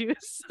issues.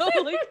 So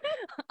like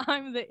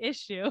I'm the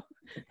issue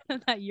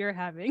that you're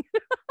having.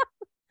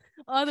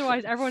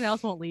 Otherwise, everyone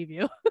else won't leave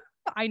you.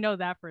 I know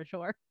that for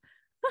sure.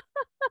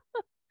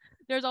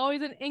 There's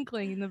always an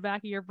inkling in the back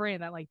of your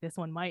brain that like this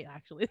one might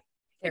actually.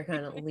 They're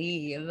gonna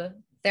leave.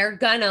 They're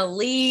gonna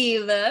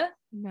leave.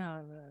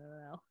 No.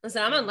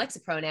 Listen, I'm on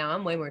Lexapro now.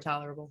 I'm way more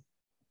tolerable.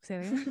 Say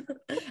that again?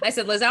 I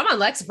said, listen, I'm on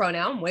Lexapro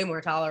now. I'm way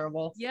more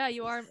tolerable. Yeah,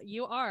 you are.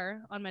 You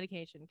are on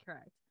medication,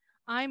 correct?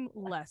 I'm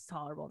less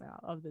tolerable now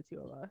of the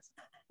two of us.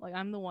 Like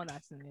I'm the one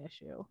that's an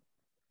issue.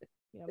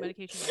 Yeah,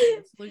 medication is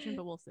the solution,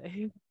 but we'll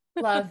see.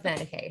 Love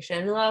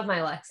medication. Love my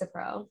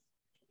Lexapro.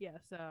 Yeah,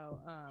 so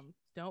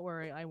don't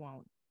worry, I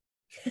won't.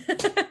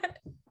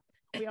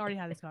 We already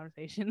had this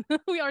conversation.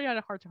 We already had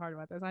a heart-to-heart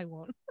about this. I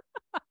won't.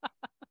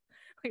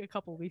 Like a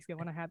couple of weeks ago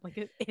when I had like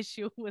an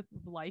issue with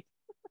life.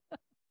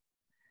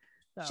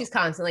 So. She's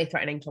constantly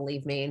threatening to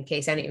leave me in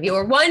case any of you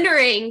are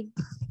wondering.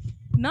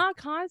 Not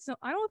constant.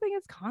 I don't think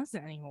it's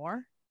constant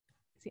anymore.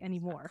 See,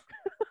 anymore.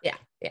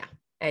 Yeah,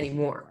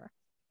 anymore.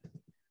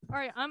 All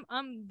right,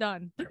 I'm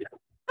done.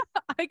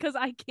 Because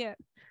I can't.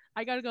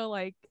 I gotta go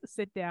like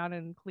sit down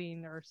and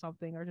clean or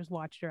something, or just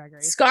watch Drag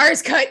Race.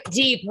 Scars cut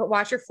deep.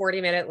 Watch your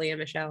 40-minute Leah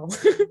Michele.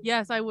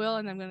 Yes, I will,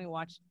 and I'm gonna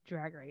watch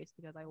Drag Race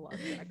because I love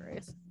Drag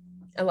Race.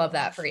 I love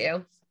that for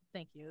you.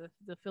 Thank you.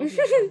 The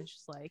Filipino one is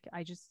just like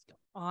I just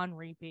on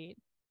repeat.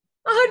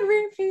 On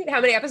repeat.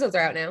 How many episodes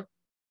are out now?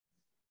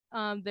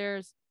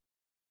 There's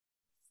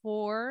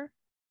 4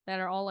 that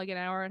are all like an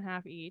hour and a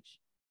half each.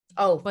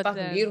 Oh, but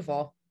fucking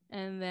beautiful.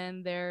 And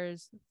then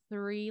there's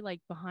 3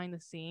 like behind the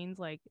scenes,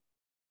 like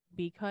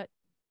B cut,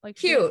 like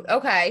cute.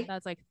 Okay.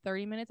 That's like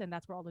 30 minutes, and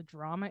that's where all the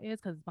drama is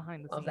because it's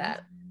behind the scenes. Love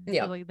that.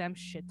 Yeah. So, like them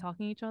shit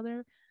talking each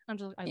other. I'm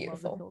just like, I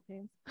love the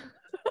Philippines.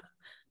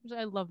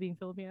 I love being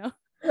Filipino.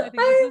 I think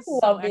this is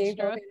so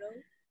extra.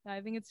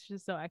 I think it's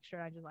just so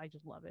extra. I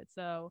just love it.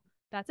 So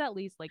that's at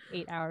least like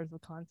 8 hours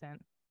of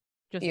content.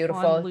 Just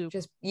beautiful. On loop.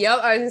 Just I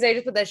was gonna say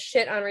just put that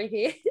shit on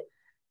repeat.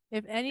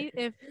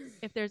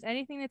 If there's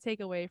anything to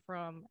take away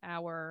from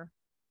our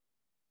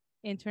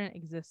internet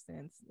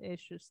existence,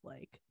 it's just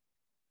like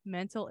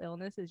mental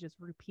illness is just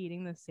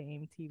repeating the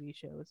same TV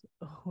shows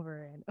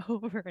over and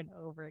over and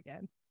over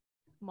again.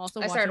 I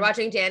started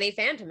watching Danny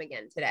Phantom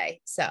again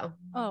today. So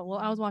I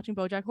was watching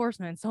BoJack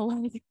Horseman. So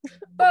like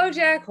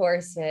BoJack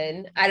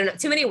Horseman. I don't know.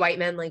 Too many white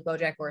men like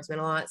BoJack Horseman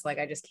a lot. So like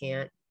I just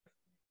can't.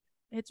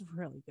 It's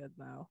really good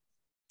though.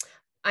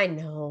 I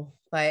know,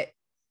 but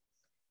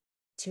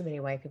too many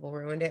white people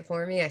ruined it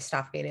for me. I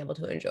stopped being able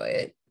to enjoy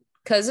it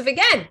because of,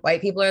 again,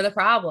 white people are the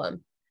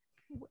problem.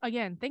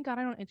 Again, thank God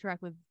I don't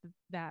interact with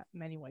that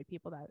many white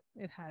people that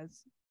it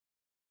has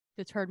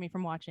deterred me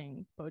from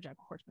watching BoJack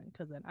Horseman,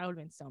 because then I would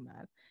have been so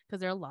mad,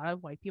 because there are a lot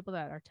of white people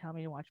that are telling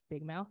me to watch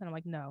Big Mouth and I'm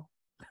like, no.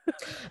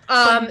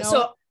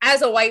 So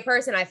as a white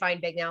person, I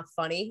find Big Mouth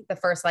funny the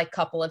first like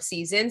couple of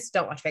seasons.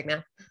 Don't watch Big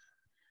Mouth.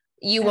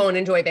 You won't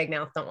enjoy Big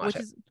Mouth. Don't watch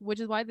it. Which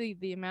is why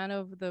the amount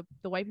of the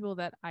white people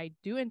that I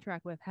do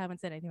interact with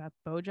haven't said anything about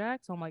BoJack.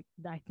 So I'm like,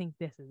 I think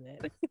this is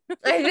it.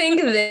 I think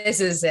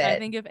this is it. I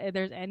think if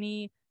there's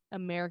any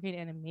American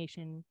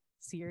animation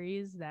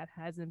series that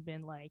hasn't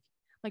been like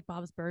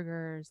Bob's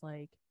Burgers,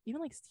 like even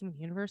like Steven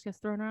Universe gets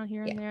thrown around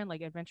here and there, and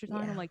like Adventure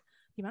Time. I'm like,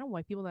 the amount of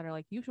white people that are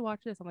like, you should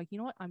watch this. I'm like, you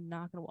know what? I'm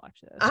not gonna watch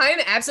this. I'm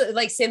absolutely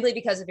like, simply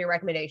because of your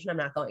recommendation, I'm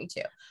not going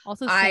to.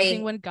 Also, same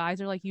thing when guys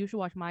are like, you should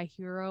watch My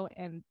Hero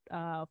and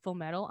Full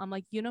Metal. I'm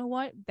like, you know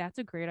what? That's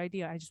a great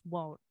idea. I just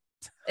won't.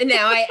 And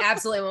now I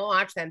absolutely won't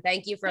watch them.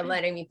 Thank you for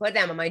letting me put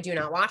them on my do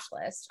not watch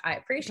list. I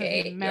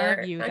appreciate you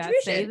that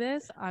say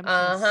this. I'm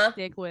gonna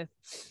stick with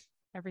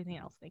everything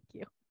else. Thank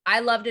you.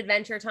 I loved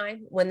Adventure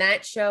Time. When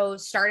that show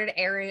started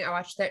airing, I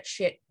watched that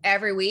shit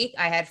every week.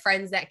 I had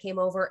friends that came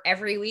over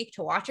every week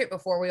to watch it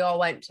before we all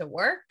went to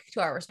work,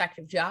 to our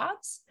respective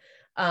jobs.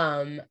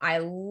 I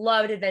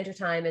loved Adventure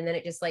Time. And then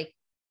it just like,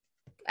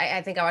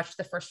 I think I watched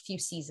the first few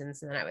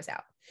seasons and then I was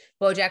out.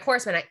 BoJack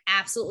Horseman, I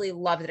absolutely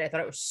loved it. I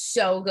thought it was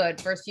so good.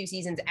 First few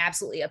seasons,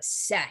 absolutely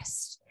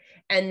obsessed.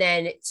 And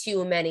then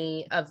too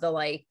many of the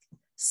like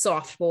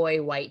soft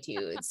boy white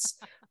dudes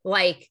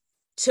like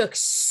took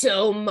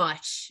so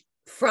much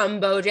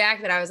from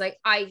BoJack that I was like,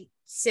 I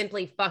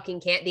simply fucking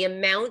can't. The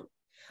amount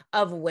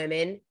of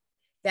women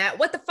that,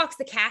 what the fuck's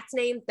the cat's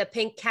name? The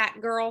pink cat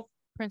girl?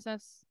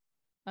 Princess.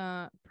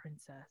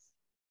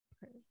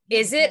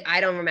 Is it?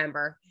 I don't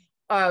remember.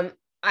 I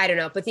don't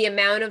know, but the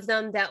amount of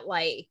them that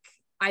like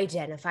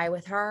identify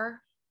with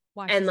her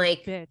and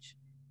like bitch.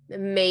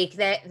 Make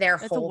that their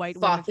That's whole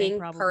fucking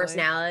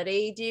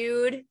personality,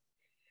 dude.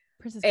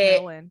 Princess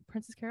Carolyn.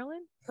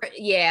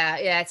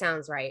 Yeah, that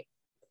sounds right.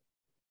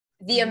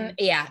 The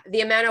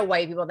amount of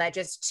white people that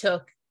just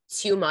took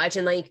too much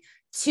and like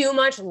too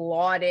much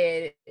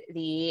lauded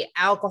the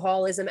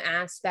alcoholism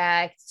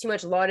aspect, too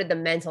much lauded the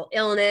mental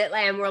illness,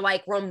 and we're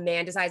like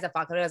romanticized the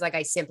fuck out of it. I was like,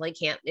 I simply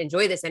can't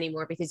enjoy this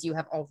anymore because you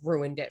have all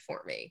ruined it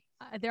for me.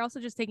 They're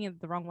also just taking it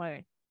the wrong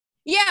way.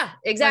 Yeah,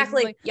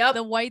 exactly. Like,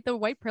 the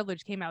white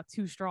privilege came out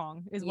too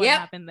strong is what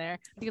happened there,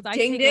 because I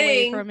take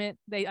away from it.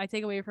 I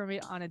take away from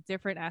it on a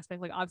different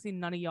aspect. Like obviously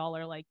none of y'all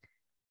are like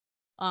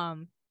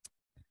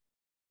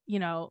you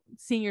know,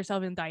 seeing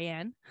yourself in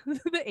Diane,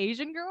 the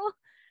Asian girl,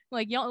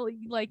 like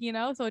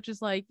so it's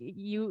just like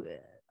you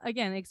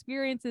again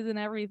experiences and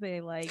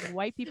everything. Like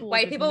white people will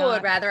White just people not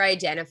would rather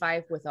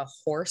identify with a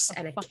horse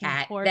and a fucking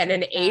cat horse than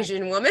and an a cat.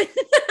 Asian woman.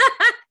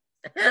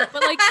 But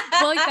like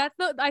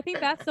I think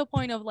that's the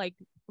point of like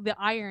the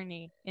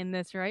irony in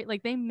this, right?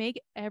 Like they make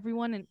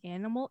everyone an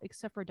animal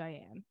except for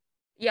Diane.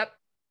 Yep.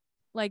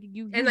 Like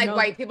you And like know,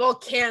 white people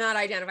cannot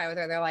identify with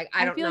her. They're like,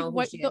 I don't feel know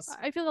like who she is.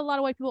 I feel a lot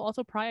of white people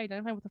also probably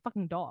identify with a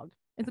fucking dog.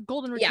 It's a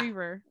golden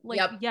retriever. Like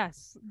Yep.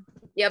 yes,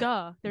 Yep.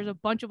 duh. There's a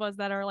bunch of us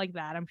that are like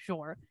that, I'm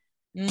sure.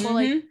 Mm-hmm. But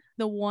like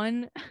the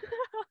one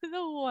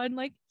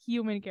like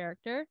human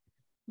character,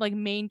 like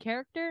main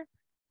character.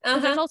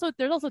 There's also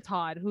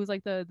Todd, who's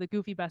like the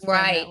goofy best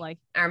friend that like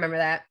I remember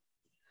that.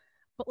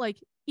 But like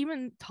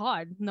even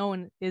Todd, no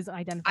one is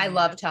identifying. I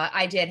love Todd.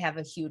 I did have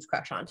a huge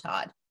crush on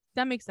Todd.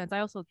 That makes sense. I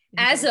also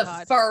as a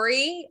Todd.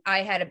 furry,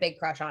 I had a big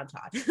crush on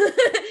Todd.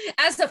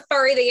 As a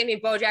furry, they gave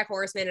me BoJack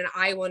Horseman, and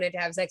I wanted to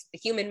have sex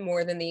with the human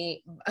more than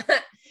the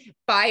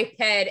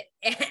biped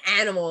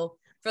animal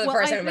for the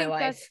first time in my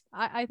life.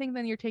 I think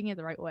then you're taking it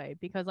the right way,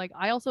 because like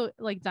I also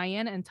like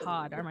Diane and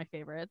Todd are my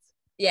favorites.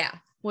 Yeah,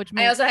 which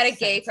I also had a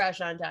gay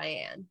crush on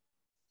Diane,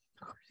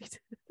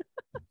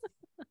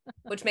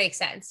 which makes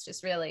sense.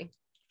 Just really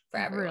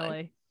for everyone.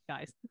 Really,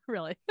 guys,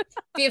 really. If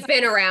you've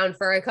been around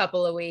for a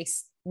couple of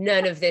weeks,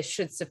 none of this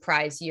should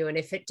surprise you, and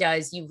if it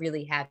does, you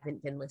really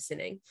haven't been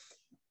listening.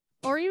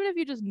 Or even if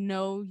you just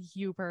know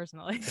you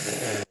personally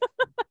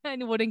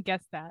and wouldn't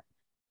guess that.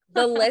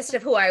 The list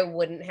of who I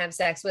wouldn't have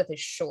sex with is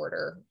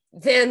shorter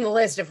than the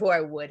list of who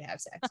I would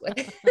have sex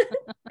with.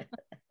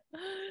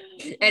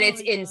 And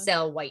it's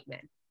incel white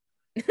men.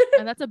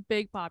 And that's a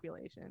big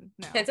population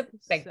now. That's a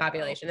big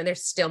population. And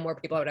there's still more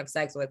people I would have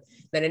sex with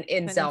than an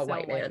incel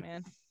white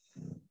man.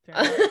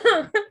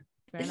 Fair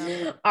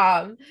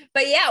enough.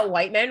 But yeah,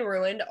 white men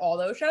ruined all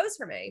those shows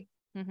for me.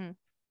 Mm-hmm.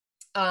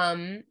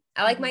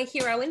 I like My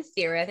Hero in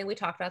Theory. I think we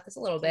talked about this a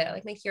little bit. I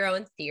like My Hero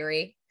in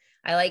Theory.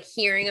 I like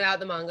hearing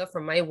about the manga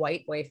from my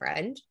white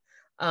boyfriend.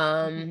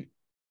 I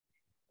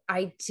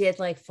did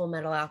like Full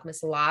Metal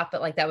Alchemist a lot,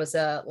 but like that was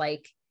a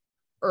like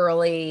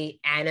early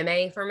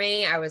anime for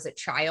me. I was a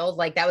child.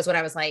 Like that was when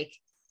I was like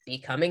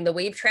becoming the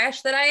weeb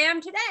trash that I am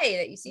today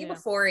that you see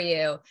before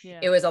you.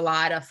 Yeah. It was a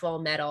lot of Full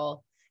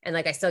Metal. And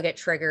like I still get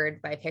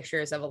triggered by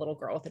pictures of a little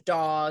girl with a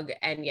dog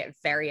and get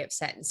very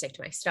upset and sick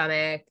to my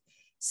stomach.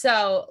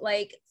 So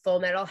like Full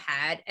Metal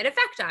had an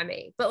effect on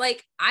me, but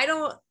like I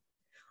don't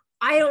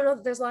know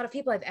that there's a lot of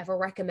people I've ever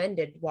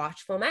recommended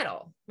watch Full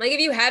Metal. Like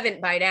if you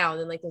haven't by now,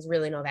 then like there's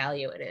really no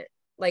value in it.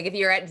 Like if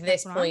you're at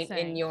this point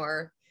in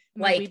your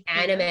like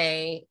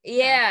anime,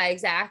 yeah,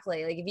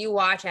 exactly. Like if you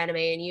watch anime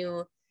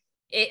and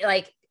it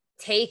like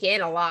take in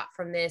a lot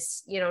from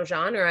this,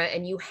 genre,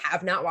 and you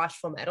have not watched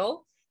Full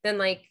Metal, then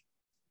like,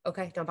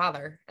 okay, don't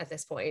bother at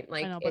this point.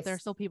 Like, I know, but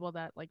there's still people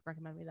that like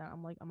recommend me that.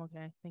 I'm like, I'm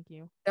okay, thank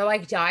you. They're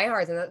like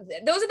diehards, and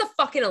those are the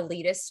fucking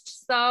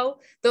elitists, though.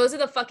 Those are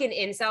the fucking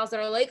incels that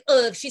are like,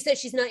 oh, if she says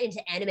she's not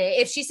into anime,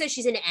 if she says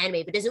she's into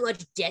anime but doesn't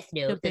watch Death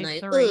Note, then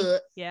like,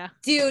 yeah,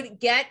 dude,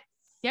 get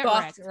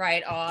fucked wrecked.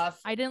 right off.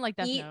 I didn't like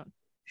Death Note.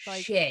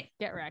 Like, shit,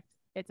 get wrecked.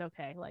 It's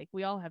okay. Like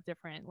we all have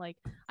different. Like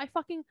I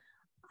fucking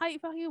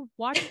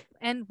watch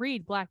and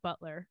read Black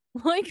Butler.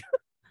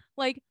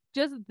 like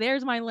just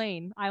there's my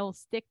lane. I will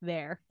stick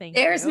there.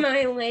 There's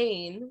my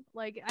lane.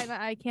 Like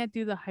I can't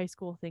do the high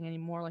school thing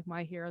anymore. Like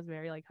My Hero's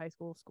very like high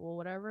school,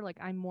 whatever. Like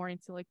I'm more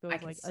into like those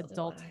like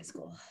adult high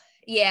school.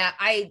 Yeah,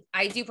 I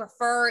do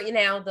prefer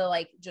the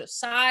like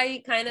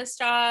Josai kind of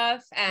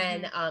stuff,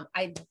 and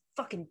I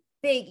fucking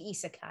big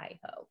isekai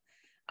ho.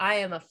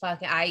 I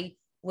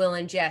will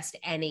ingest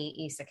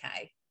any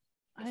isekai.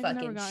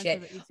 Fucking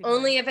shit.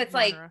 Only if it's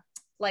genre.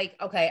 like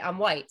okay, I'm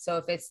white, so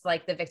if it's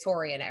like the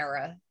Victorian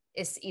era,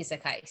 it's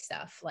isekai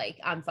stuff. Like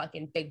I'm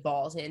fucking big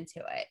balls into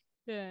it.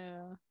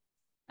 Yeah.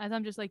 As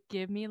I'm just like,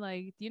 give me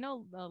like, do you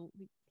know the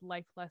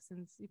life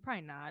lessons?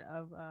 Probably not,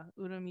 of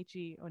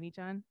Uramichi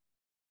Onichan.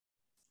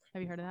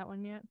 Have you heard of that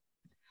one yet?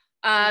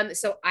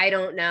 So I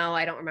don't know.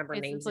 I don't remember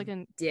names. It's like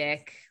a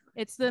dick.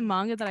 It's the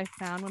manga that I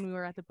found when we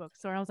were at the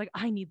bookstore. I was like,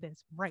 I need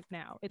this right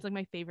now. It's like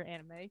my favorite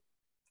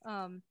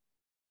anime.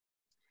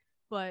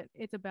 But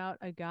it's about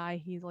a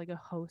guy. He's like a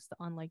host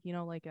on like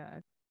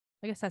a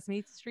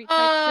Sesame Street type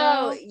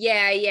show.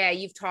 Yeah.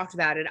 You've talked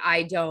about it.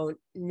 I don't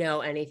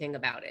know anything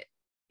about it.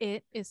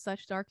 It is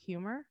such dark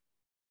humor.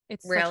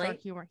 It's really such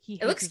dark humor.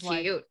 It looks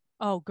cute.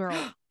 Oh,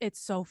 girl, it's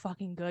so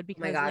fucking good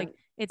because like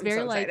it's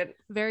very like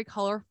very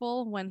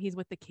colorful when he's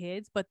with the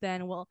kids, but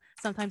then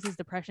sometimes his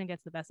depression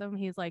gets the best of him.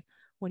 He's like,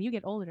 when you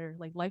get older,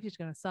 like life is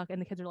gonna suck,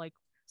 and the kids are like,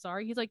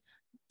 sorry. He's like,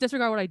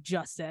 disregard what I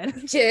just said.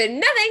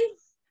 Nothing.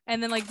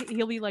 And then like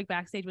he'll be like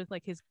backstage with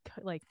like his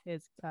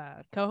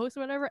co-host or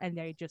whatever, and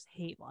they just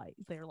hate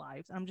their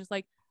lives. I'm just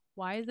like,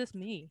 why is this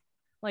me?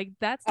 Like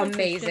that's like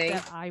amazing. The shit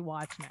that I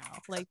watch now.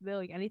 Like they're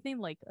like anything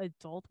like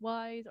adult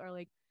wise, or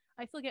like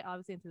I still get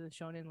obviously into the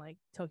shonen like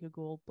Tokyo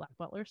Ghoul, Black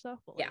Butler stuff.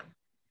 But like,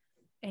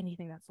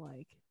 anything that's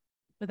like,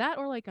 but that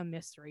or like a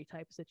mystery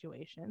type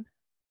situation.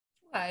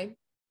 Okay.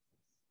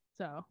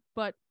 So,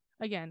 but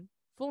again,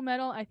 Full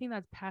Metal, I think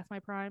that's past my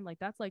prime. Like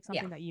that's like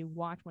something that you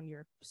watch when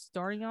you're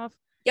starting off.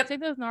 Yep. Same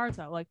thing with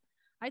Naruto. Like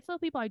I tell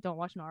people I don't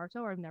watch Naruto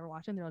or I've never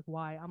watched it, and they're like,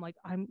 why? I'm like,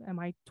 am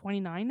I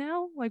 29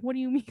 now? Like, what do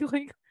you mean?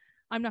 Like,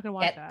 I'm not gonna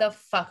watch that. Get the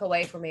fuck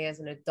away from me as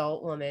an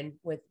adult woman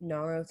with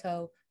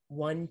Naruto,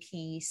 One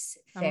Piece,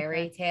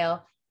 Fairy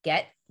Tale.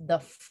 Get the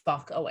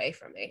fuck away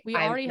from me. We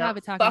already have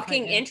Attack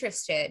fucking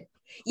interested.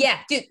 Yeah,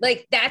 dude,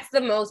 like that's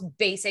the most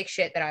basic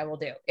shit that I will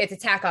do. It's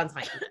Attack on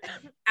Titan.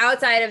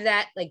 Outside of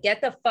that, like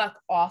get the fuck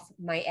off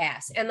my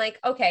ass. And like,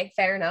 okay,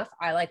 fair enough.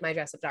 I like My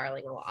Dress Up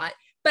Darling a lot,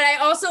 but I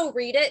also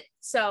read it.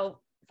 So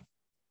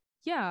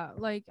yeah,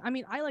 like I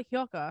mean, I like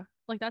Hyoka.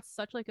 Like that's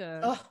such like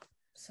a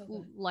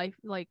so life,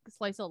 like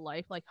slice of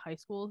life, like high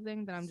school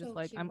thing that I'm so just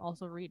like cute. I'm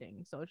also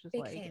reading. So it's just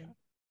Big like fan.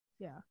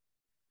 yeah.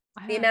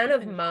 The amount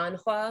of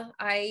manhwa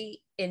I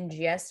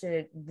ingest on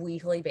a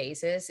weekly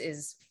basis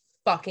is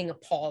fucking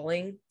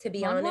appalling, to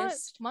be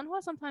honest.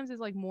 Manhwa sometimes is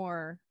like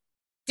more.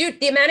 Dude,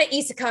 the amount of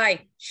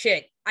isekai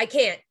shit, I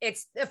can't. It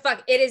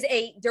is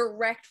a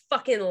direct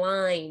fucking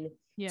line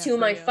to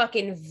my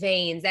fucking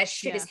veins. That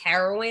shit is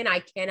heroin. I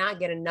cannot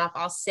get enough.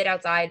 I'll sit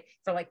outside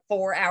for like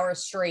 4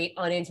 hours straight,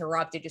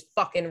 uninterrupted, just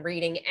fucking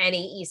reading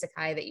any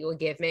isekai that you will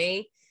give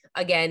me.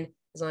 Again,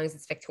 as long as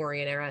it's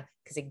Victorian era,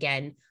 because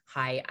again,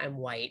 hi, I'm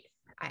white.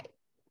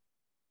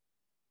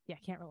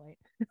 Can't relate.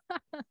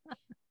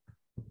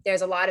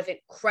 There's a lot of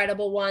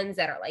incredible ones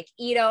that are like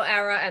Edo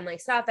era and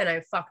like stuff, and I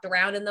fucked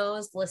around in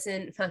those.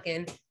 Listen,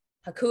 fucking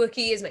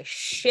Hakuoki is my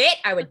shit.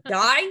 I would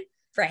die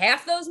for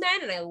half those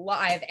men, and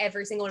I have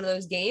every single one of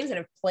those games, and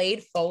I've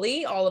played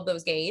fully all of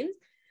those games.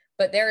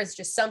 But there is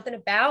just something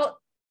about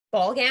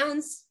ball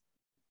gowns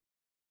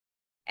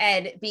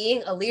and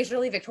being a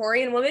leisurely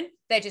Victorian woman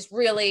that just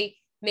really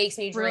makes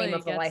me dream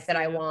of the life that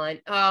I want.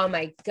 Oh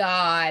my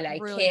God. I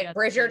can't.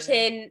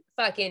 Bridgerton,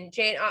 fucking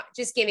Jane,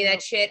 just give me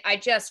that shit. I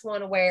just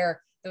want to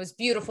wear those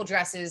beautiful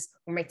dresses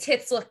where my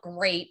tits look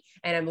great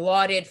and I'm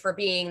lauded for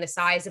being the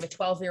size of a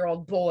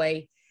 12-year-old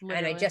boy. Literally.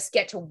 And I just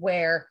get to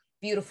wear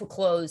beautiful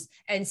clothes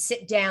and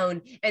sit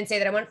down and say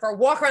that I went for a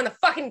walk around the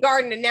fucking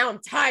garden and now I'm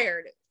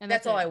tired. And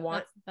that's all I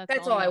want.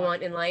 That's all I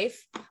want in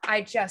life.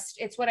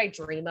 It's what I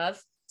dream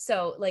of.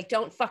 So like,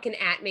 don't fucking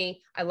at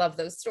me. I love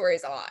those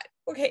stories a lot.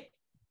 Okay.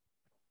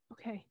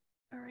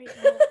 All right.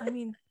 Well, I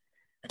mean,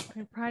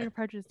 Pride and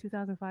Prejudice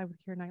 2005 with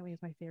Keira Knightley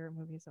is my favorite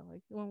movie. So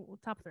like, well,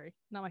 top 3.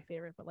 Not my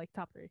favorite, but like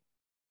top 3.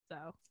 So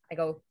I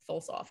go full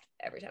soft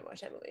every time I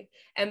watch that movie,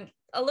 and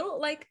a little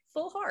like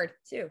full hard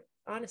too.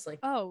 Honestly.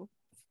 Oh,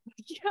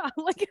 yeah.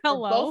 Like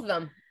hello. For both of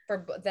them.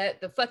 For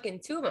the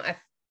fucking two of them.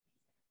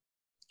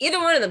 Either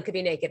one of them could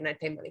be naked, and I'd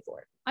pay money for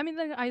it. I mean,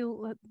 like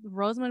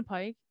Rosamund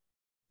Pike,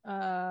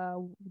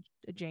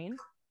 Jane,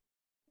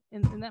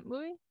 in that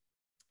movie.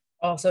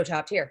 Also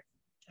top tier.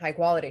 High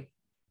quality.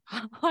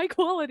 High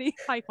quality.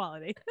 A+.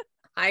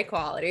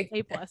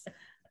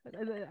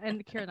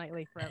 And Keira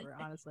Knightley forever,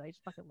 honestly. I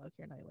just fucking love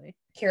Keira Knightley.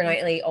 Keira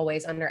Knightley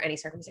always under any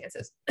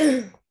circumstances.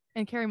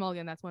 And Carey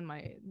Mulligan, that's when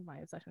my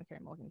obsession with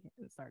Carey Mulligan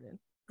started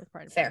with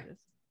Pride and Prejudice.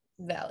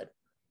 Valid.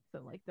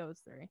 So like those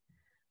 3.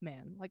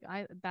 Man, like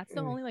that's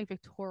the only like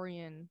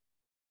Victorian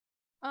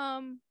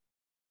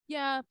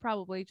yeah,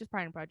 probably just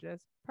Pride and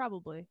Prejudice.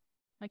 Probably.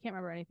 I can't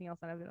remember anything else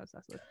that I've been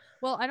obsessed with.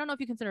 Well, I don't know if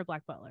you consider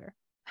Black Butler.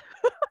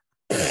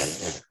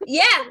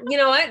 Yeah, you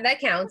know what?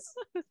 That counts.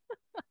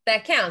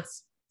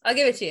 I'll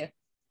give it to you.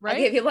 Right?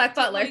 I'll give you Black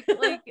Butler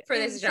like for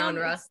this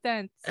genre.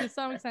 To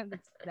some extent,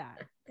 it's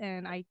that.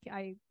 And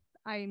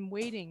I'm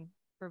waiting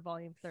for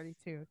volume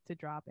 32 to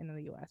drop into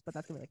the US, but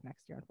that's gonna be like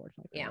next year,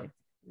 unfortunately.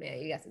 Yeah,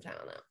 you got some time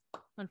on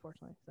that.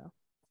 Unfortunately, so.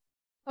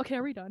 Okay,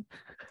 are we done?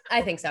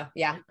 I think so.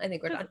 Yeah, I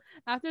think we're done.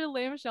 After the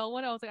Lea Michele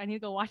one, I was like, I need to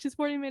go watch this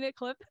 40-minute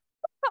clip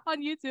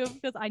on YouTube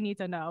because I need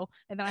to know,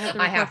 and then I have to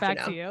report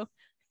back to you.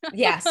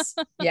 Yes.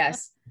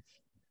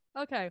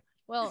 Okay.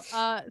 Well,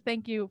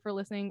 thank you for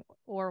listening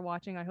or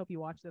watching. I hope you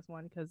watched this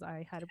one because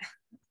I had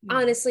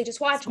honestly just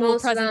watch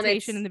most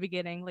presentation in the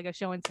beginning, like a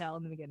show and tell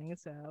in the beginning.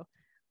 So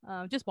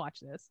just watch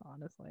this,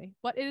 honestly.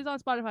 But it is on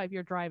Spotify if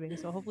you're driving.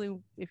 So hopefully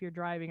if you're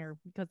driving, or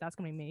because that's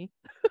gonna be me.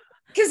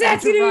 Because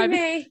that's gonna be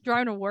me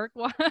driving to work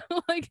while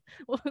like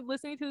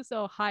listening to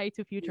so high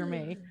to future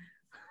me.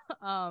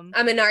 I'm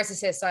a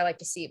narcissist, so I like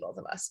to see both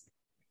of us.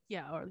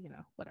 Yeah, or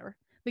whatever.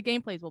 The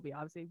gameplays will be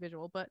obviously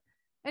visual, but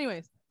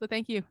anyways, so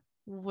thank you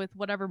with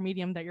whatever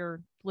medium that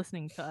you're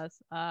listening to us.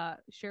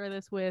 Share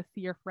this with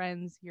your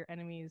friends, your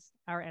enemies,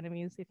 our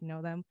enemies if you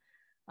know them.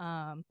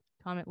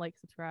 Comment, like,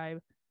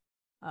 subscribe.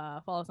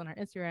 Follow us on our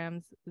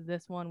Instagrams.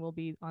 This one will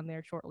be on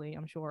there shortly.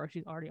 I'm sure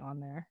she's already on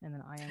there, and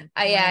then I am.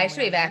 I should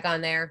be back on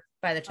there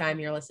by the time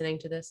you're listening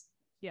to this.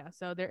 Yeah,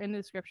 so they're in the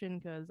description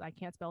because I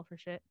can't spell for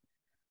shit.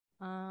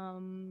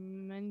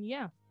 And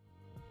yeah.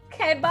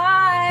 Okay,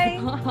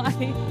 bye.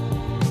 Bye.